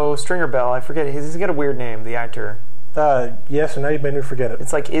 No, Stringer Bell. I forget. He's got a weird name. The actor. Yes, and now you've made me forget it.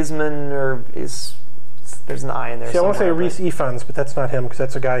 It's like Isman or is. There's an I in there. See, I want to say Reese Ifans, but that's not him because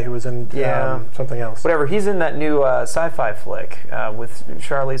that's a guy who was in something else. Whatever. He's in that new sci-fi flick with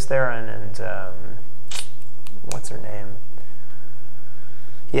Charlize Theron and. What's her name?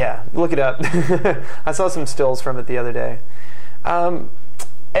 Yeah, look it up. I saw some stills from it the other day.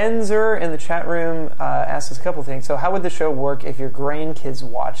 Enzer in the chat room asked us a couple things. So how would the show work if your grandkids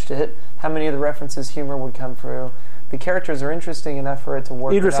watched it? How many of the references, humor would come through? The characters are interesting enough for it to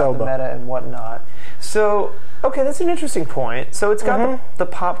work without the meta and whatnot. So, okay, that's an interesting point. So it's got the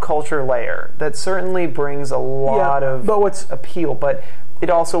pop culture layer that certainly brings a lot of appeal, but it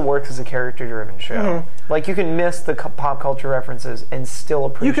also works as a character-driven show. Like, you can miss the pop culture references and still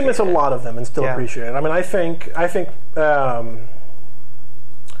appreciate it. You can miss a lot of them and still appreciate it. I mean, I think,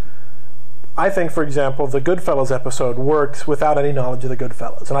 for example, the Goodfellas episode works without any knowledge of the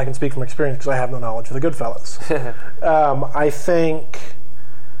Goodfellas. And I can speak from experience because I have no knowledge of the Goodfellas. I think...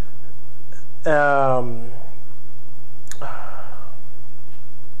 I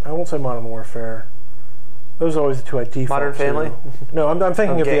won't say Modern Warfare. Those are always the two I default Modern Family? to. No, I'm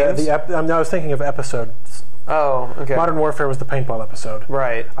thinking of I was thinking of episodes. Oh, okay. Modern Warfare was the paintball episode.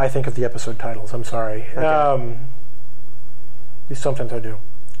 Right. I think of the episode titles. I'm sorry. Okay. Sometimes I do.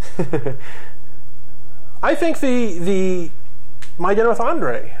 I think the My Dinner with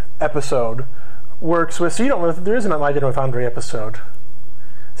Andre episode works with. So you don't know if there isn't a My Dinner with Andre episode.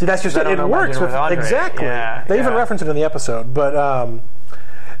 See, that's just it works with exactly. Yeah, they even reference it in the episode, but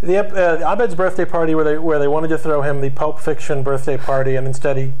Abed's birthday party where they wanted to throw him the Pulp Fiction birthday party, and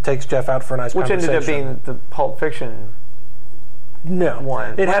instead he takes Jeff out for a nice conversation. Which ended up being the Pulp Fiction No.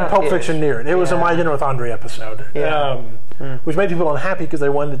 one. It had Pulp Fiction near it. It was a My Dinner with Andre episode. Yeah. Which made people unhappy because they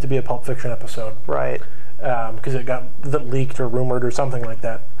wanted it to be a Pulp Fiction episode. Right. Because it got leaked or rumored or something like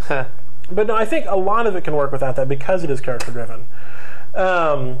that. But no, I think a lot of it can work without that because it is character-driven.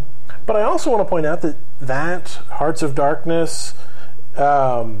 But I also want to point out that Hearts of Darkness,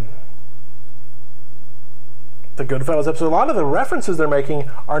 the Goodfellas episode, a lot of the references they're making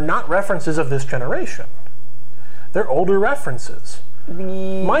are not references of this generation. They're older references.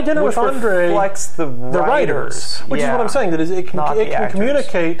 My Dinner with Andre reflects the writers, which is what I'm saying. That is, it can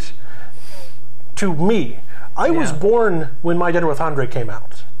communicate to me. I was born when My Dinner with Andre came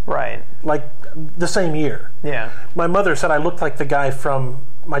out. Right. Like the same year. Yeah. My mother said I looked like the guy from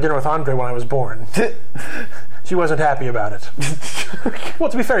My Dinner with Andre when I was born. She wasn't happy about it. Well,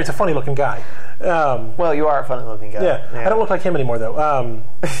 to be fair, he's a funny-looking guy. Well, you are a funny-looking guy. Yeah. I don't look like him anymore, though.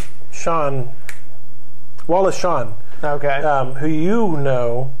 Wallace Shawn. Okay. Who you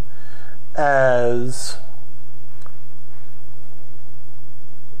know as...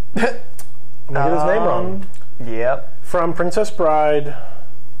 I'm going to get his name wrong. Yep. From Princess Bride.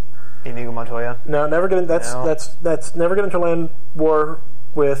 Inigo Montoya. No, never get that's never get into land war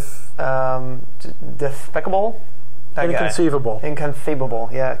with Despicable. Inconceivable. Inconceivable.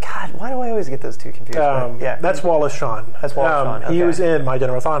 Yeah. God, why do I always get those two confused? That's Wallace Shawn. That's Wallace Shawn. Okay. He was in My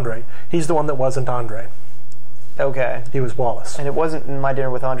Dinner with Andre. He's the one that wasn't Andre. Okay. He was Wallace. And it wasn't in My Dinner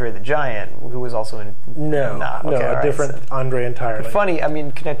with Andre the Giant, who was also in... No. A different Andre entirely. Funny, I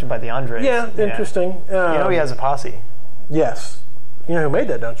mean, connected by the Andres. Yeah, interesting. You know he has a posse. Yes. You know who made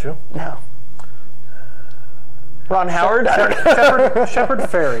that, don't you? No. Ron Howard? I don't know. Shepard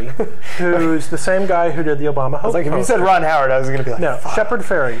Fairey, who's the same guy who did the Obama Hope. I was like, if you said Ron Howard, I was going to be like, no, fuck. Shepard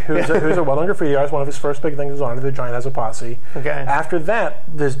Fairey, who's a well-known graffiti artist. One of his first big things was Andre the Giant has a posse. Okay. After that,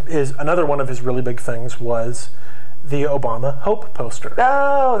 another one of his really big things was the Obama Hope poster.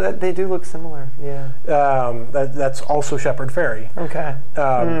 Oh, they do look similar. Yeah. That's also Shepard Fairey. Okay.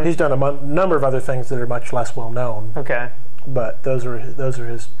 He's done a number of other things that are much less well-known. Okay. But those are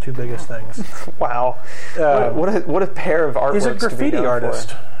his two biggest things. Wow. What a pair of artworks. He's a graffiti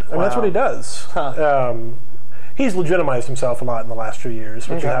artist. I mean, that's what he does. Huh. He's legitimized himself a lot in the last few years,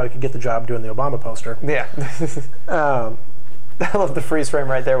 which is how he could get the job doing the Obama poster. Yeah. I love the freeze frame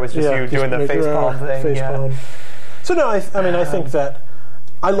right there was just you doing the facepalm thing. Facepalm. So no, I think that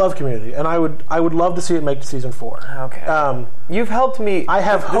I love Community, and I would love to see it make to season 4. Okay. You've helped me. I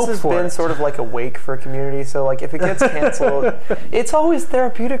have hope for it. This has been sort of like a wake for Community, so like if it gets canceled, it's always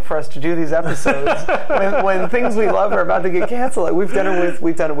therapeutic for us to do these episodes when things we love are about to get canceled. Like we've done it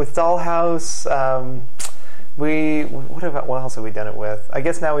with Dollhouse. What else have we done it with? I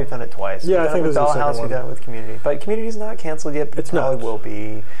guess now we've done it twice. Yeah, I think with Dollhouse, we've done it with Community, but Community's not canceled yet. But it probably will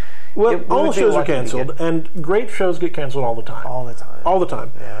be. Well, all shows are canceled, and great shows get canceled all the time. All the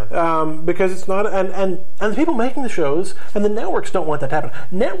time. Yeah. Because it's not, and the people making the shows and the networks don't want that to happen.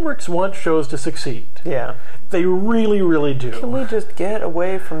 Networks want shows to succeed. Yeah. They really, really do. Can we just get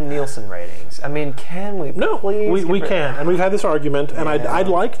away from Nielsen ratings? I mean, can we? No, please? We can, and we've had this argument, and I'd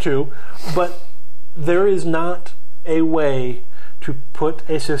like to, but there is not a way to put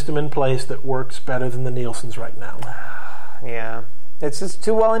a system in place that works better than the Nielsen's right now. Yeah. It's just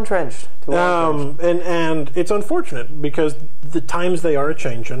too well entrenched. And it's unfortunate because the times they are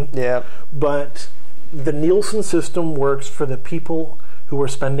changing. Yeah. But the Nielsen system works for the people who are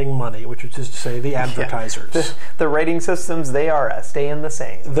spending money, which is to say the advertisers. Yeah. The rating systems, they are staying the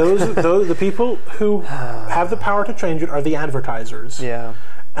same. Those the people who have the power to change it are the advertisers. Yeah.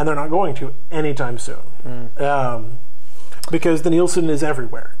 And they're not going to anytime soon. Because the Nielsen is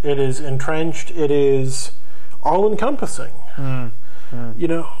everywhere. It is entrenched. It is all-encompassing. You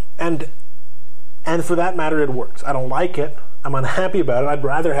know, and for that matter, it works. I don't like it. I'm unhappy about it. I'd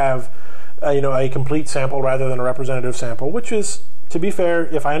rather have, a complete sample rather than a representative sample, which is, to be fair,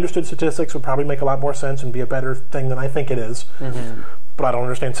 if I understood statistics, would probably make a lot more sense and be a better thing than I think it is. Mm-hmm. But I don't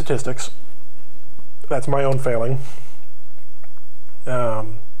understand statistics. That's my own failing. But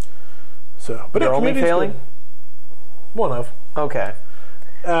your only failing? Good. One of. Okay.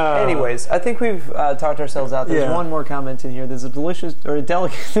 Anyways, I think we've talked ourselves out. There's one more comment in here. There's a delicious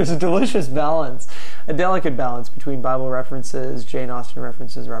balance, a delicate balance between Bible references, Jane Austen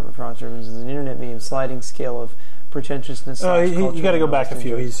references, Robert Frost references, an internet meme, sliding scale of pretentiousness. You got to go back a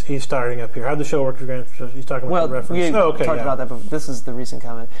few. He's starting up here. How'd the show work? He's talking about the reference. We talked about that, but this is the recent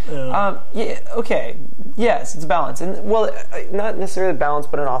comment. Okay. Yes, it's a balance, and not necessarily a balance,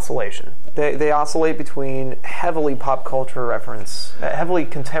 but an oscillation. They oscillate between heavily pop culture reference, heavily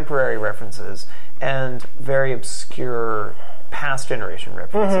contemporary references, and very obscure past generation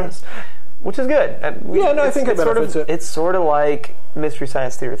references. which is good. I think it benefits it. It's sort of like Mystery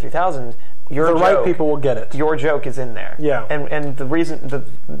Science Theater 3000. Right people will get it. Your joke is in there. Yeah. And the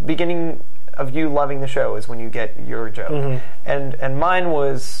beginning of you loving the show is when you get your joke. Mm-hmm. And mine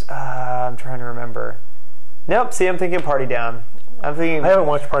was, I'm trying to remember. Nope, see, I'm thinking Party Down. I haven't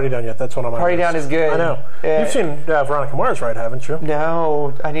watched Party Down yet. That's one on my Party list. Down is good. I know. You've seen Veronica Mars, right? Haven't you?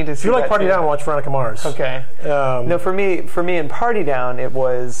 No, I need to see. If you like Party too. Down, watch Veronica Mars. Okay. No, for me in Party Down, it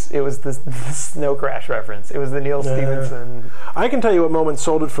was the Snow Crash reference. It was the Neil Stephenson. I can tell you what moment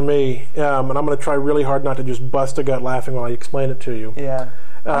sold it for me, and I'm going to try really hard not to just bust a gut laughing while I explain it to you. Yeah.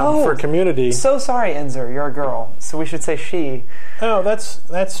 For Community. So sorry, Enzer, you're a girl, so we should say she. Oh, that's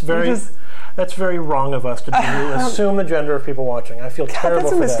very. That's very wrong of us to do. Assume the gender of people watching. I feel terrible.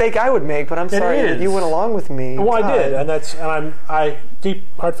 That's a mistake I would make, but I'm sorry that you went along with me. Well, I did, and I deep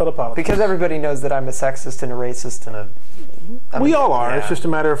heartfelt apology. Because everybody knows that I'm a sexist and a racist and we all are. Yeah. It's just a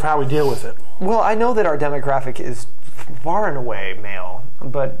matter of how we deal with it. Well, I know that our demographic is far and away male,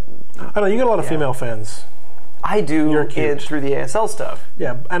 but I know you get a lot of female fans. I do through the ASL stuff.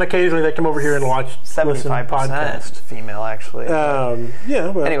 Yeah, and occasionally they come over here and watch 75% podcast. Female, actually.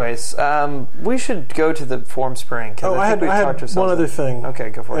 Anyways, we should go to the form spring. I had one other thing.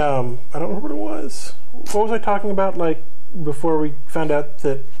 Okay, go for it. I don't remember what it was. What was I talking about? Like before we found out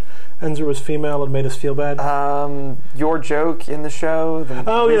that Enzer was female and made us feel bad. Your joke in the show.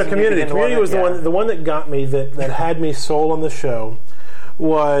 Community. Community was the one that got me that had me sold on the show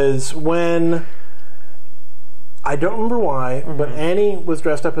was when. I don't remember why, but Annie was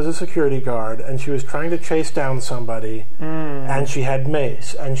dressed up as a security guard, and she was trying to chase down somebody, and she had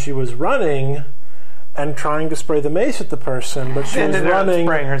mace, and she was running and trying to spray the mace at the person, but she was running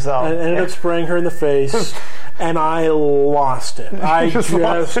spraying herself. And ended up spraying her in the face, and I lost it. I just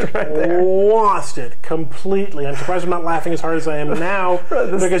lost it completely. I'm surprised I'm not laughing as hard as I am now,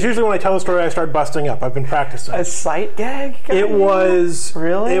 because usually when I tell a story, I start busting up. I've been practicing. A sight gag? It was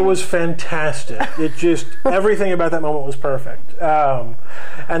fantastic. It just everything about that moment was perfect. And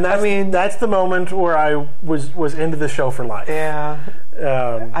that's the moment where I was into the show for life. Yeah.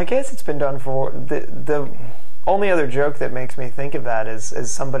 I guess it's been done for the only other joke that makes me think of that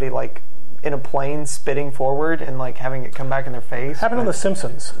is somebody like in a plane spitting forward and like having it come back in their face. Happened on The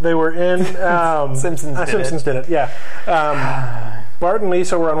Simpsons. They were in Simpsons did it. Yeah. Bart and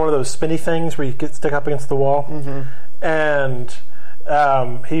Lisa were on one of those spinny things where you stick up against the wall, and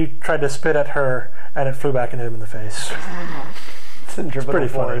he tried to spit at her and it flew back and hit him in the face. It's pretty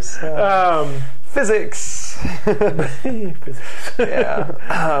funny. Physics.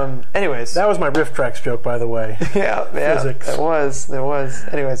 Yeah. Anyways, that was my riff tracks joke, by the way. Yeah. Physics. There was.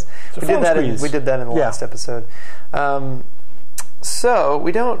 Anyways, so we did that in the last episode. So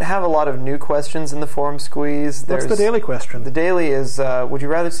we don't have a lot of new questions in the forum squeeze. What's the daily question? The daily is: would you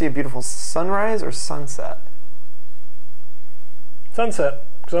rather see a beautiful sunrise or sunset? Sunset,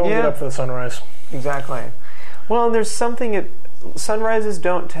 because I won't get up for the sunrise. Exactly. Well, there's something. Sunrises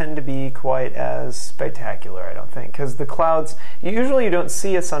don't tend to be quite as spectacular, I don't think, because the clouds. Usually, you don't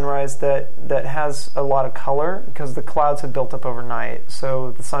see a sunrise that has a lot of color because the clouds have built up overnight. So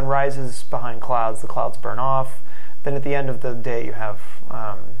the sun rises behind clouds, the clouds burn off. Then at the end of the day, you have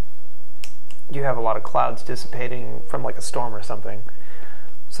a lot of clouds dissipating from like a storm or something.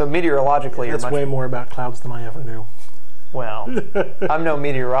 So meteorologically, that's way more about clouds than I ever knew. Well, I'm no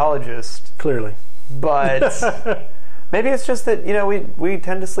meteorologist, clearly, but. Maybe it's just that, we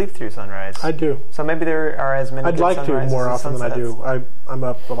tend to sleep through sunrise. I do. So maybe there are as many I'd good like to more often than I do. I'm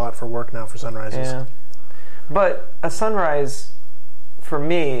up a lot for work now for sunrises. Yeah. But a sunrise, for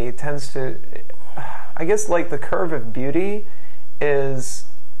me, tends to... I guess, like, the curve of beauty is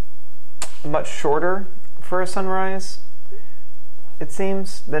much shorter for a sunrise, it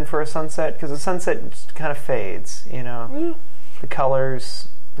seems, than for a sunset. Because a sunset just kind of fades, Yeah. The colors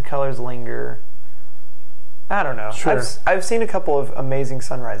linger. I don't know. Sure. I've seen a couple of amazing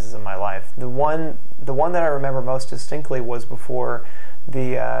sunrises in my life. The one that I remember most distinctly was before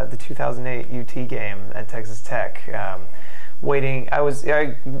the 2008 UT game at Texas Tech. Waiting, I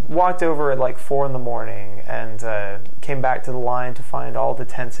walked over at like 4 a.m. and came back to the line to find all the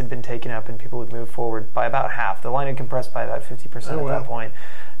tents had been taken up and people had moved forward by about half. The line had compressed by about 50% at that point,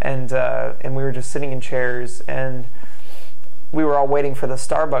 and we were just sitting in chairs and. We were all waiting for the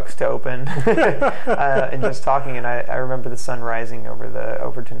Starbucks to open and just talking, and I remember the sun rising over the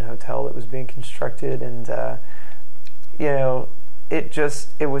Overton Hotel that was being constructed, and it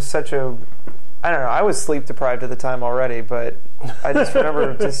was such a, I don't know, I was sleep deprived at the time already, but I just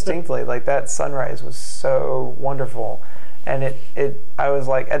remember distinctly, like, that sunrise was so wonderful, and I was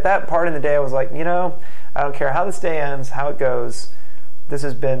like, at that part in the day, I was like, I don't care how this day ends, how it goes, This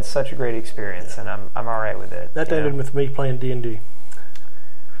has been such a great experience, and I'm all right with it. That ended with me playing D&D.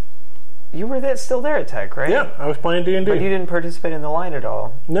 You were still there at Tech, right? Yeah, I was playing D&D. But you didn't participate in the line at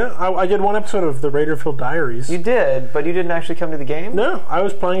all. No, I did one episode of the Raiderfield Diaries. You did, but you didn't actually come to the game? No, I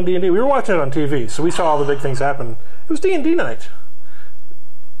was playing D&D. We were watching it on TV, so we saw all the big things happen. It was D&D night.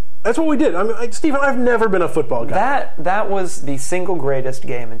 That's what we did. I mean, Stephen, I've never been a football guy. That was the single greatest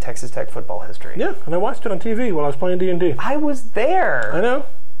game in Texas Tech football history. Yeah, and I watched it on TV while I was playing D&D. I was there. I know.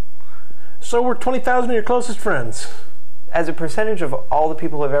 So were 20,000 of your closest friends. As a percentage of all the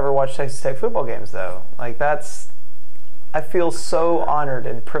people who have ever watched Texas Tech football games, though, I feel so honored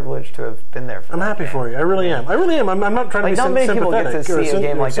and privileged to have been there for that. I'm happy for you. I really am. I'm not trying to be sympathetic. Not many people get to see a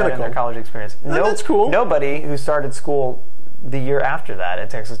game like that in their college experience. No, that's cool. Nobody who started school the year after that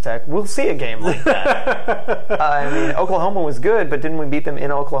at Texas Tech will see a game like that. I mean, Oklahoma was good, but didn't we beat them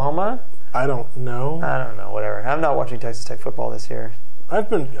in Oklahoma? I don't know. Whatever. I'm not watching Texas Tech football this year. I've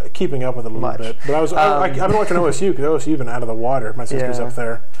been keeping up with it a little bit, but I've been watching OSU because OSU's been out of the water. My sister's up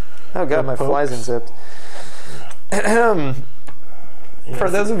there. Oh God, my fly's unzipped. For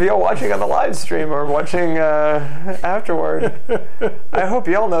those of y'all watching on the live stream or watching afterward, I hope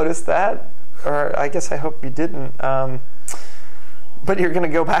y'all noticed that, or I guess I hope you didn't. But you're going to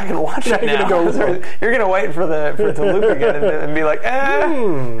go back and watch it now. You're going to wait for it to loop again and be like,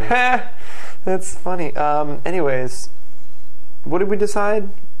 that's funny. Anyways. What did we decide?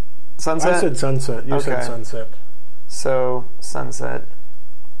 Sunset? I said sunset. You said sunset. So, sunset.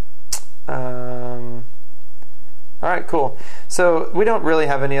 All right, cool. So, we don't really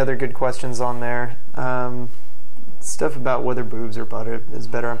have any other good questions on there. Stuff about whether boobs or butt is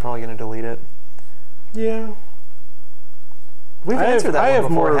better, I'm probably going to delete it. Yeah. We've answered that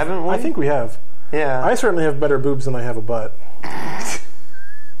one before, haven't we? I think we have. Yeah. I certainly have better boobs than I have a butt.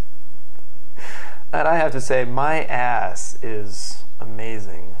 And I have to say, my ass is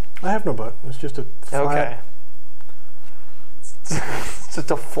amazing. I have no butt. It's just a flat... Okay. It's just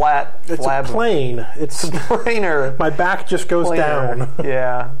a flat It's flab. a plane. It's planer. My back just goes down.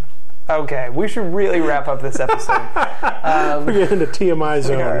 Yeah. Okay, we should really wrap up this episode. We get into TMI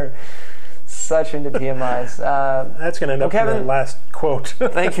zone. We are such into TMIs. That's going to end up in the last quote.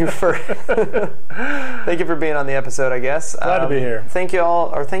 Thank you for being on the episode, I guess. Glad to be here. Thank you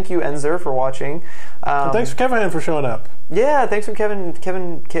all, or thank you, Enzer, for watching. And thanks for Kevin for showing up. Yeah, thanks for Kevin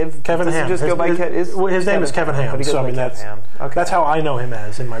Ham. His name is Kevin Ham. So I mean that's how I know him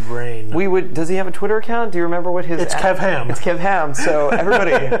as in my brain. Does he have a Twitter account? Do you remember what his? It's Kev Ham. It's Kev Ham. So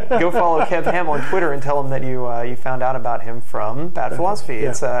everybody, go follow Kev Ham on Twitter and tell him that you found out about him from Bad Philosophy. Yeah.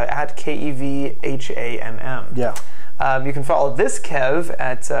 It's at KEVHAMM. Yeah. You can follow this Kev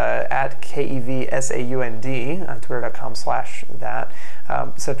at KEVSAUND, twitter.com/that,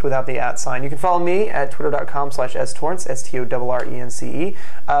 except without the @ sign. You can follow me at twitter.com/STorrence, STORRENCE.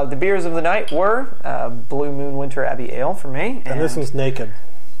 The beers of the night were Blue Moon Winter Abbey Ale for me. And this one's naked.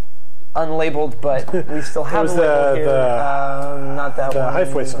 Unlabeled, but we still have a label here. Not that one.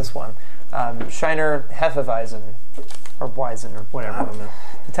 Heifer. This one. Shiner Hefeweizen, or Wheezin, or whatever. I don't know.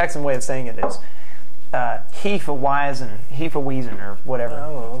 The Texan way of saying it is Wheezin, or whatever. I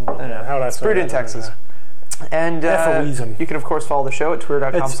don't know. It's brewed in Texas. And you can, of course, follow the show at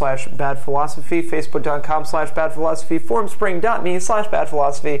twitter.com/badphilosophy, facebook.com/badphilosophy,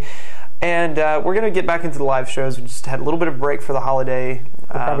 formspring.me/badphilosophy. And we're going to get back into the live shows. We just had a little bit of break for the holiday. We'll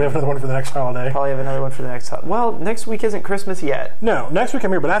probably have another one for the next holiday. Well, next week isn't Christmas yet. No, next week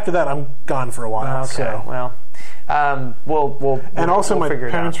I'm here, but after that I'm gone for a while. Okay, so. well... We'll my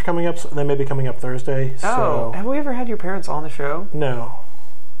parents are coming up. So they may be coming up Thursday. So. Have we ever had your parents on the show? No.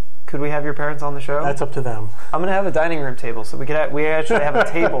 Could we have your parents on the show? That's up to them. I'm going to have a dining room table, so we actually have a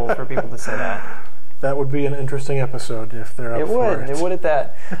table for people to sit at. That would be an interesting episode if they're up for it. It would at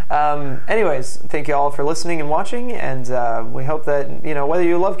that. Anyways, thank you all for listening and watching, and we hope that, whether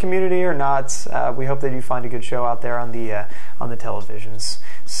you love Community or not, we hope that you find a good show out there on the televisions.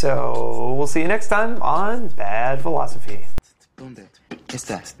 So we'll see you next time on Bad Philosophy.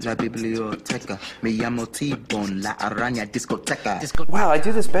 Esta es la biblioteca. Me llamo T-Bone, la araña discoteca. Wow, I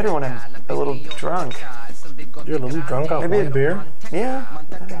do this better when I'm a little drunk. You're a little drunk off one beer? Yeah.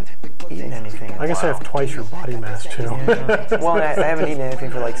 I haven't eaten anything. I guess I have twice your body mass, too. Yeah. Well, I haven't eaten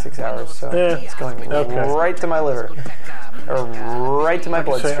anything for like 6 hours, so it's going right to my liver. Or right to my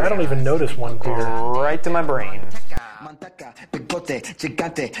bloodstream. I don't even notice one beer. Right to my brain. Manteca, bigote,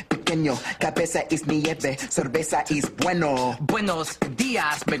 gigante, pequeño, cabeza es nieve, cerveza es bueno. Buenos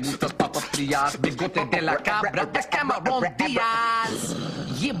días, me gustas papas frías, bigote de la cabra, de Cameron Díaz.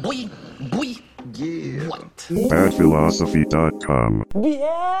 Yeah, boy, yeah. What? Badphilosophy.com.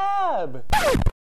 Yeah.